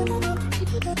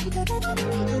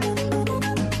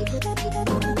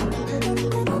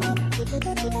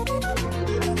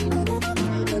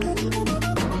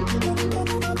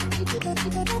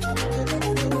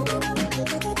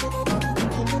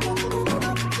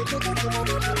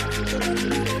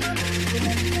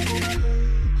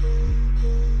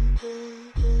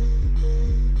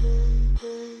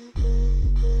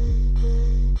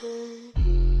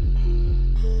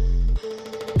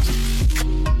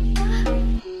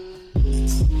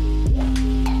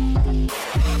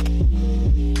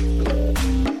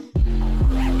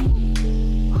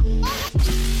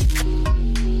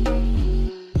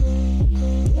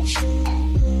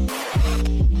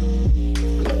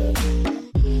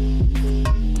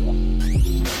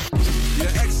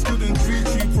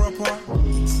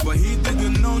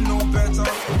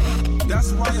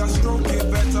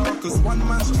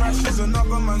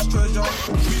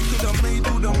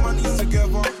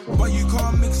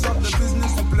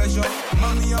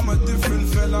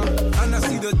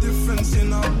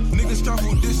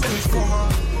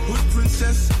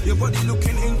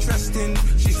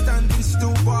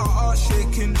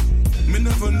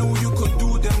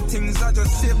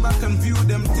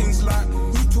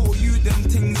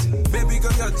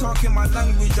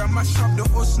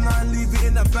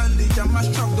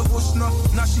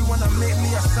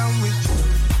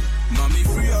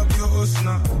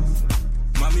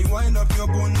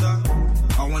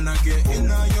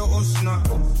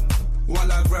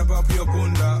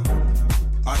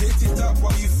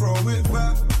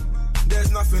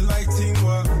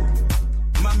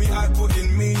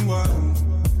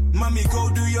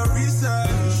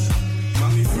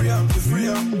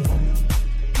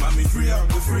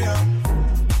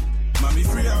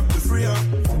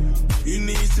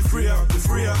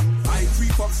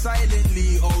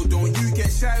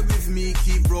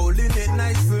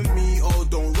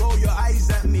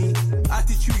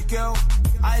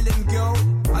 Island girl,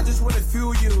 I just wanna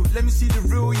feel you. Let me see the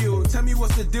real you. Tell me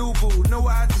what's the deal, boo. Know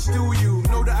I had to steal you.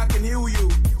 Know that I can heal you.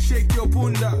 Shake your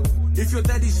bunda. If your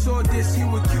daddy saw this, he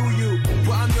would kill you.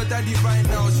 But I'm your daddy right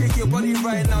now. Shake your body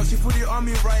right now. She put it on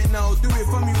me right now. Do it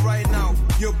for me right now.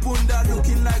 Your bunda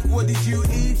looking like, what did you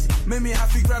eat? Made me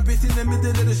have to grab it in the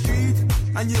middle of the street.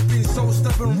 And you've been so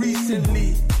stubborn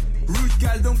recently. Rude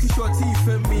gal, don't kiss your teeth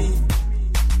at me.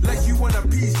 Like you want a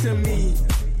piece of me.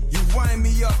 You wind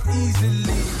me up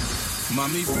easily.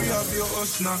 Mommy, free up your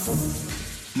usna.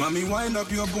 Mommy, wind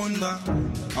up your bunda.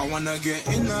 I wanna get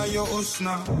in your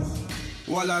usna.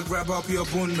 While I grab up your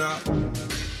bunda.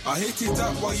 I hit it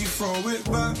up while you throw it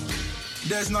back.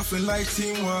 There's nothing like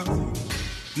teamwork.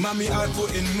 Mommy, I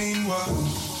put in mean work.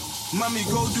 Mommy,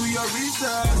 go do your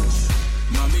research.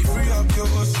 Mommy, free up your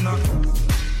usna.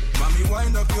 Mommy,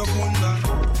 wind up your bunda.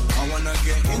 I wanna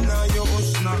get in your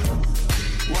usna.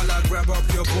 While I grab up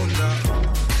your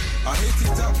bunda. I hit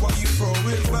it up while you throw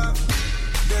it back.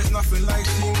 There's nothing like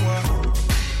teamwork.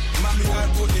 Mommy, I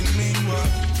put in mean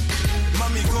work.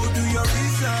 Mommy, go do your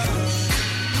research.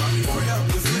 Mommy, free up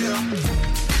the free up.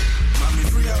 Mommy,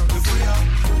 free up the free up.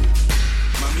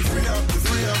 Mommy, free up the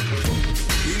free up.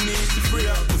 You need to free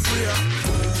up the free up.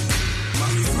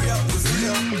 Mommy, free up the free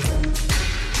up.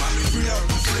 Mommy, free up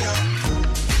the free up.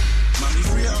 Mommy,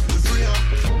 free up the free up.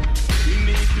 You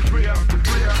need to free up the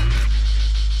free up.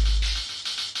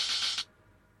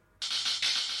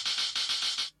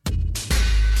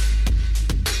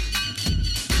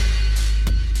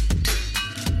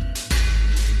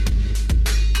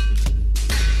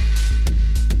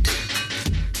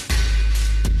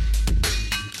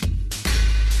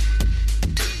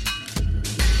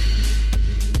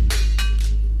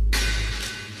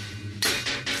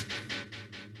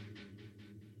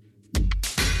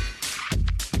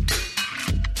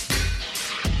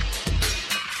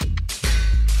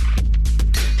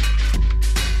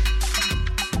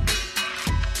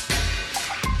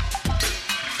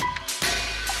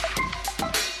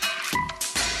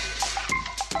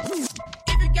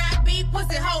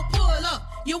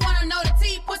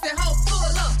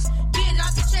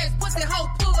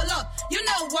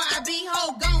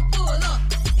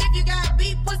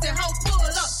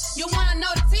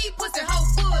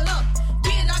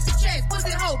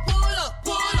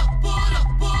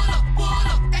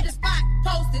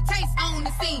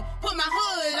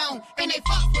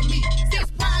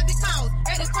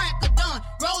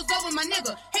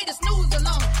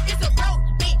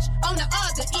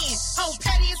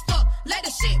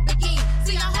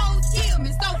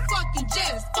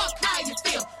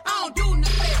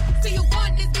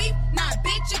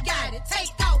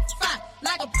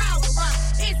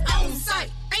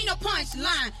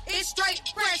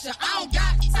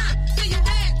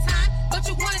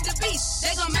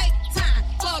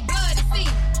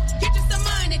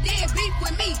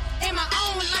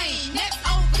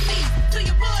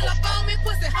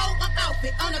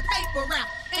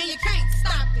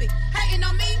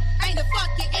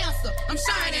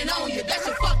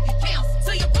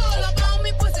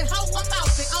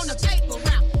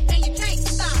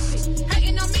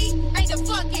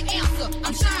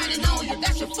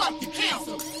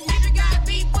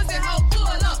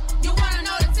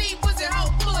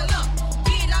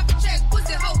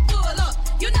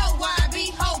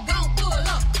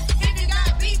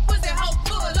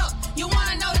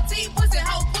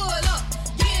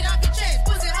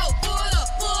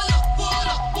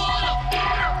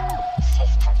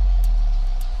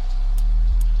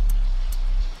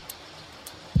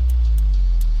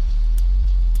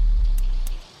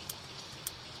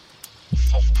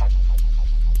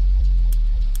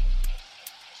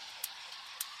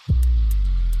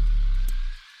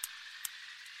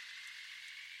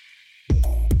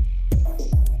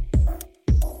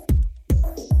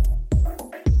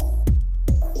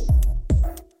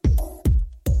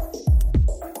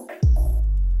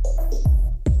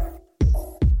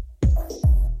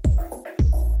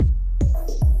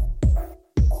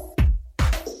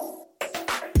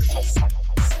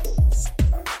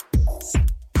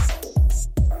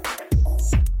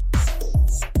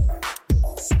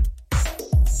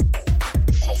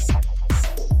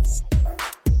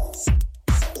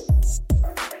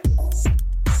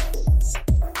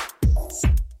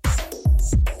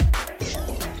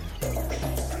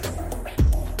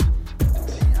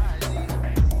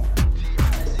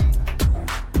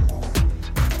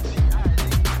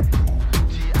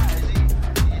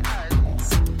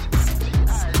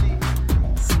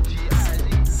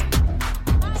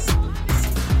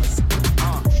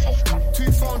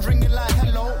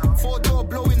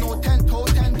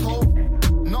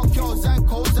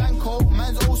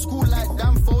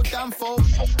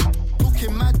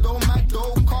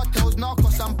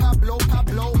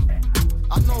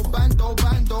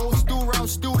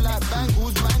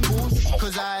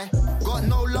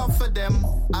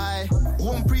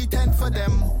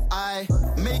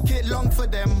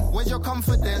 them. Where's your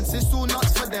confidence? It's all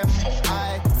nuts for them.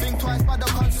 I think twice by the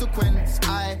consequence.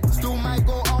 I still might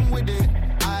go on with it.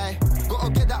 I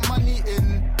gotta get that money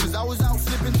in, cause I was out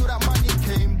flipping till that money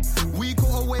came. We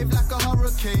caught a wave like a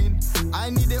hurricane. I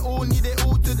need it all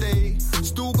today.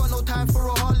 Still got no time for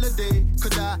a holiday.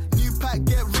 Cause that new pack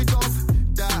get rid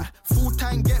of, that full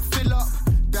tank get fill up,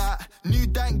 that new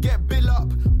dank get bill up.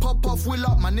 Pop off, will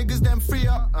up, my niggas them free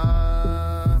up.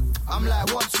 I'm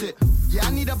like, what's it? Yeah,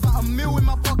 I need about $1 million in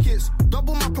my pockets.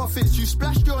 Double my profits, you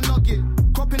splashed your nugget.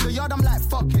 Crop in the yard, I'm like,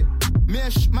 fuck it. Me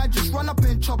and might just run up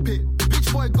and chop it.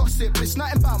 Bitch boy gossip, but it's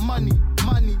not about money.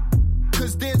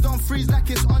 Cause they don't freeze like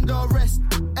it's under arrest.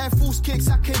 Air Force kicks,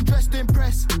 I came dressed in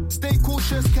press. Stay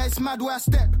cautious, cause it's mad where I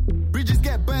step. Bridges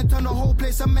get burnt on the whole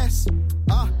place a mess.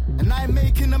 And I ain't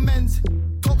making amends.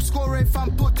 Top scorer if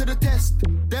I'm put to the test.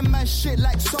 Them man shit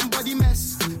like somebody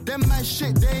mess. Them man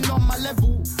shit, they ain't on my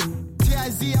level.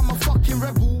 TIZ, I'm a fucking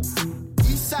rebel.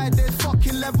 Eastside, there's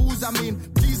fucking levels. I mean,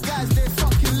 these guys, they're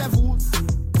fucking levels.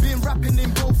 Been rapping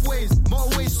in both ways.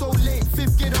 Motorway so late,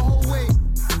 fifth gear the whole way.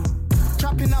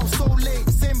 Trapping out so late,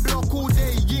 same block all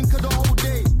day, Yinka the whole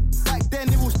day. Back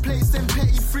then it was place and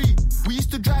petty free. We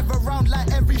used to drive around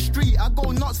like every street. I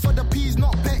go nuts for the peas,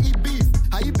 not petty beef.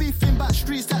 How you beefing back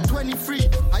streets at 23?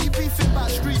 How you beefing back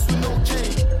streets with no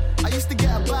chain? I used to get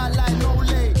a bad like no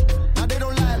lay. Now they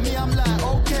don't like me, I'm like,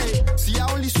 okay. See,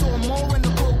 I only saw more in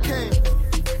the cocaine.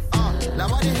 Now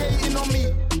why they hating on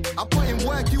me? I put in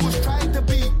work, you was trying to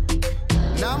be.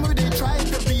 Now I'm who they trying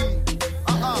to be.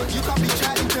 You can't be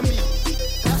chatting to me.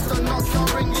 That's the knock you're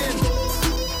ringing.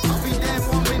 I'll be there in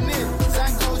 1 minute.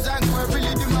 Zango, I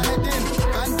really do my head in.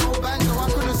 Bango, I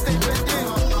couldn't stay within.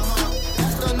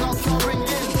 That's the knock you're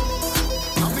ringing.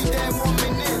 I'll be there in 1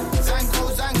 minute. Zango,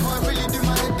 I really do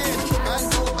my head in.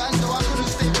 Bango, I couldn't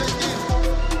stay within.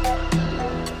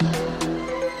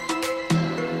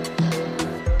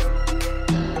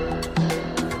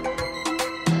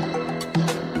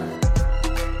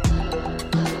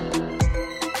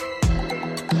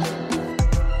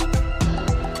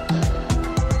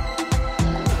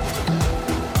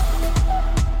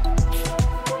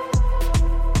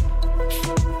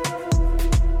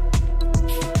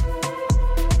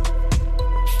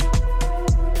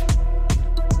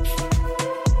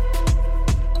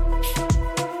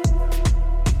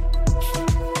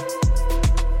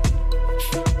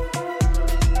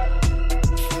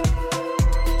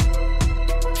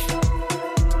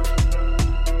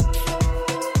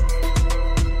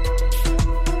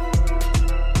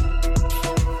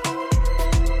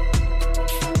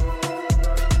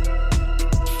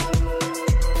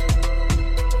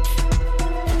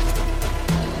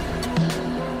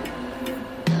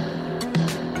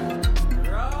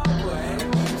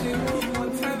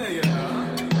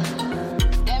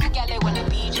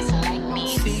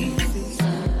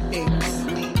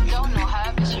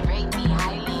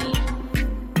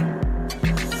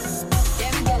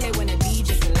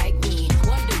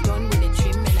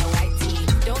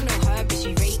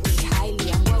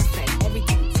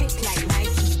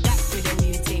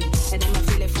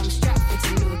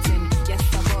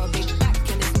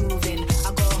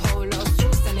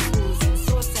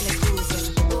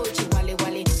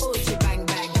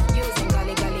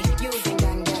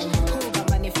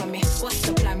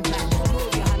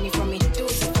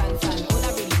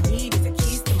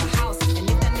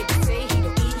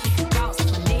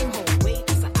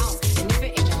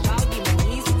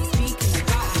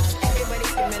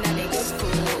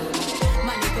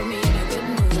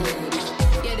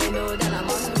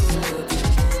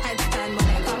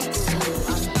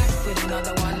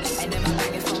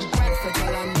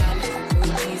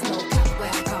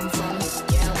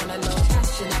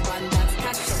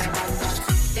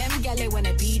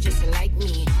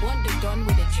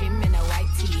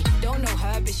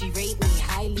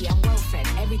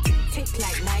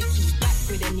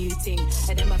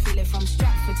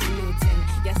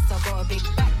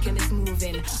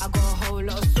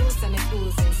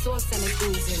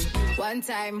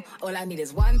 Time, all I need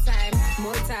is one time,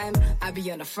 more time. I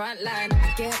be on the front line,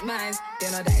 I get mine.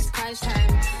 They know that it's crunch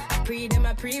time. I pre them,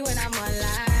 I pre when I'm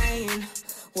online.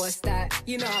 What's that?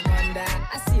 You know I'm on that.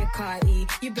 I see a car E,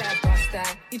 you better bust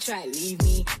that. You try to leave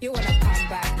me, you wanna come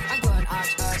back. I go and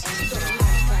arch and you go to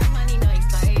high five. Money no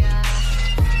expire.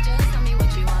 Just tell me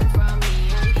what you want from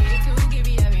me. I'm here to give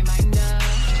you a reminder.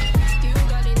 You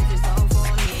got it if it's all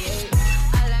for me.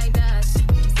 I like that.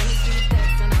 Send me sweet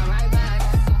text and I'll write back.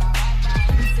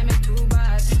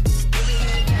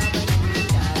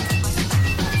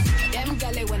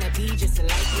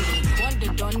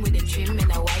 Done with a trim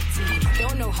and a white tee.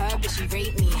 Don't know her, but she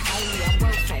rate me highly. I'm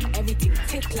well fed, everything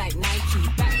tick like Nike.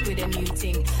 Back with a new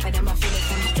ting. And then I feel it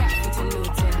from Stratford to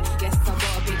Luton. Yes, I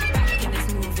got a big back and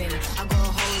it's moving. I got a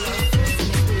whole lot of fruits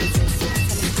and it's bruising.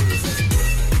 So tell it bruising.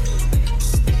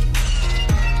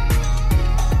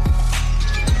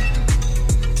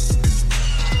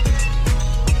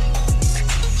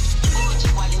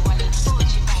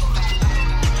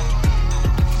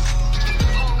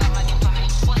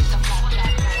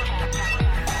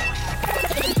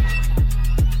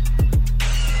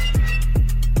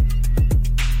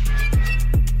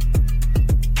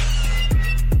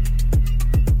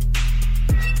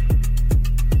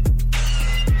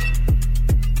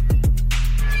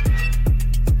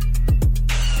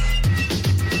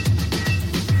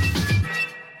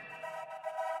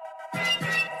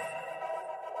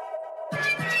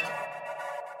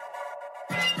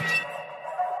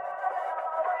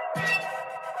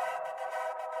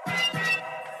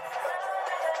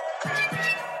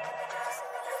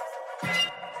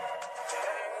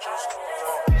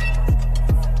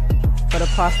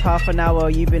 Past half an hour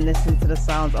you've been listening to the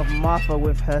sounds of Martha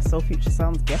with her Soul Future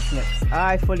Sounds guest mix.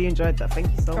 I fully enjoyed that.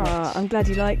 Thank you so much. I'm glad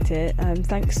you liked it.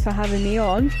 Thanks for having me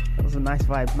on. It was a nice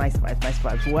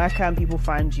vibe. Where can people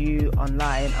find you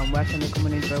online and where can they come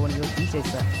and enjoy one of your DJ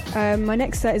sets? My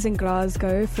next set is in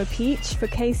Glasgow for Peach, for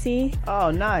Casey. Oh,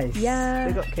 nice. Yeah.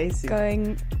 They got Casey.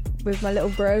 Going with my little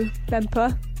bro,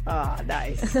 Bemper. Ah,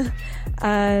 nice.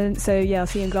 And so yeah, I'll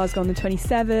see you in Glasgow on the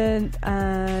 27th,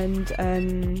 and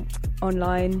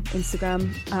online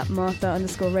Instagram at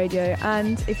Martha_radio.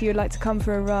 And if you would like to come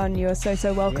for a run, you are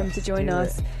so welcome to join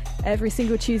us every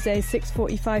single Tuesday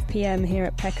 6:45 p.m. here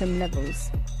at Peckham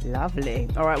Levels. Lovely.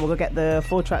 All right, we'll get the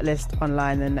full track list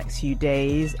online in the next few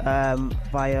days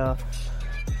via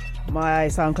my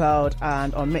SoundCloud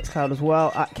and on Mixcloud as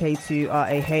well at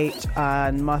K2RAH,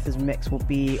 and Martha's mix will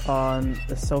be on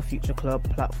the Soul Future Club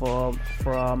platform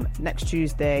from next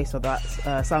Tuesday, so that's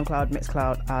SoundCloud,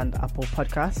 Mixcloud and Apple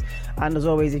Podcasts. And as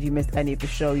always, if you missed any of the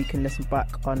show, you can listen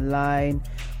back online.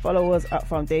 Follow us at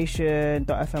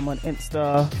foundation.fm on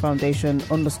Insta,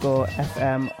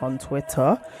 foundation_FM on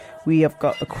Twitter. We have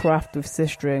got The Craft with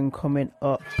Sistering coming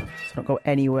up, so don't go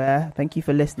anywhere. Thank you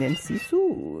for listening. See you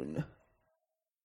soon.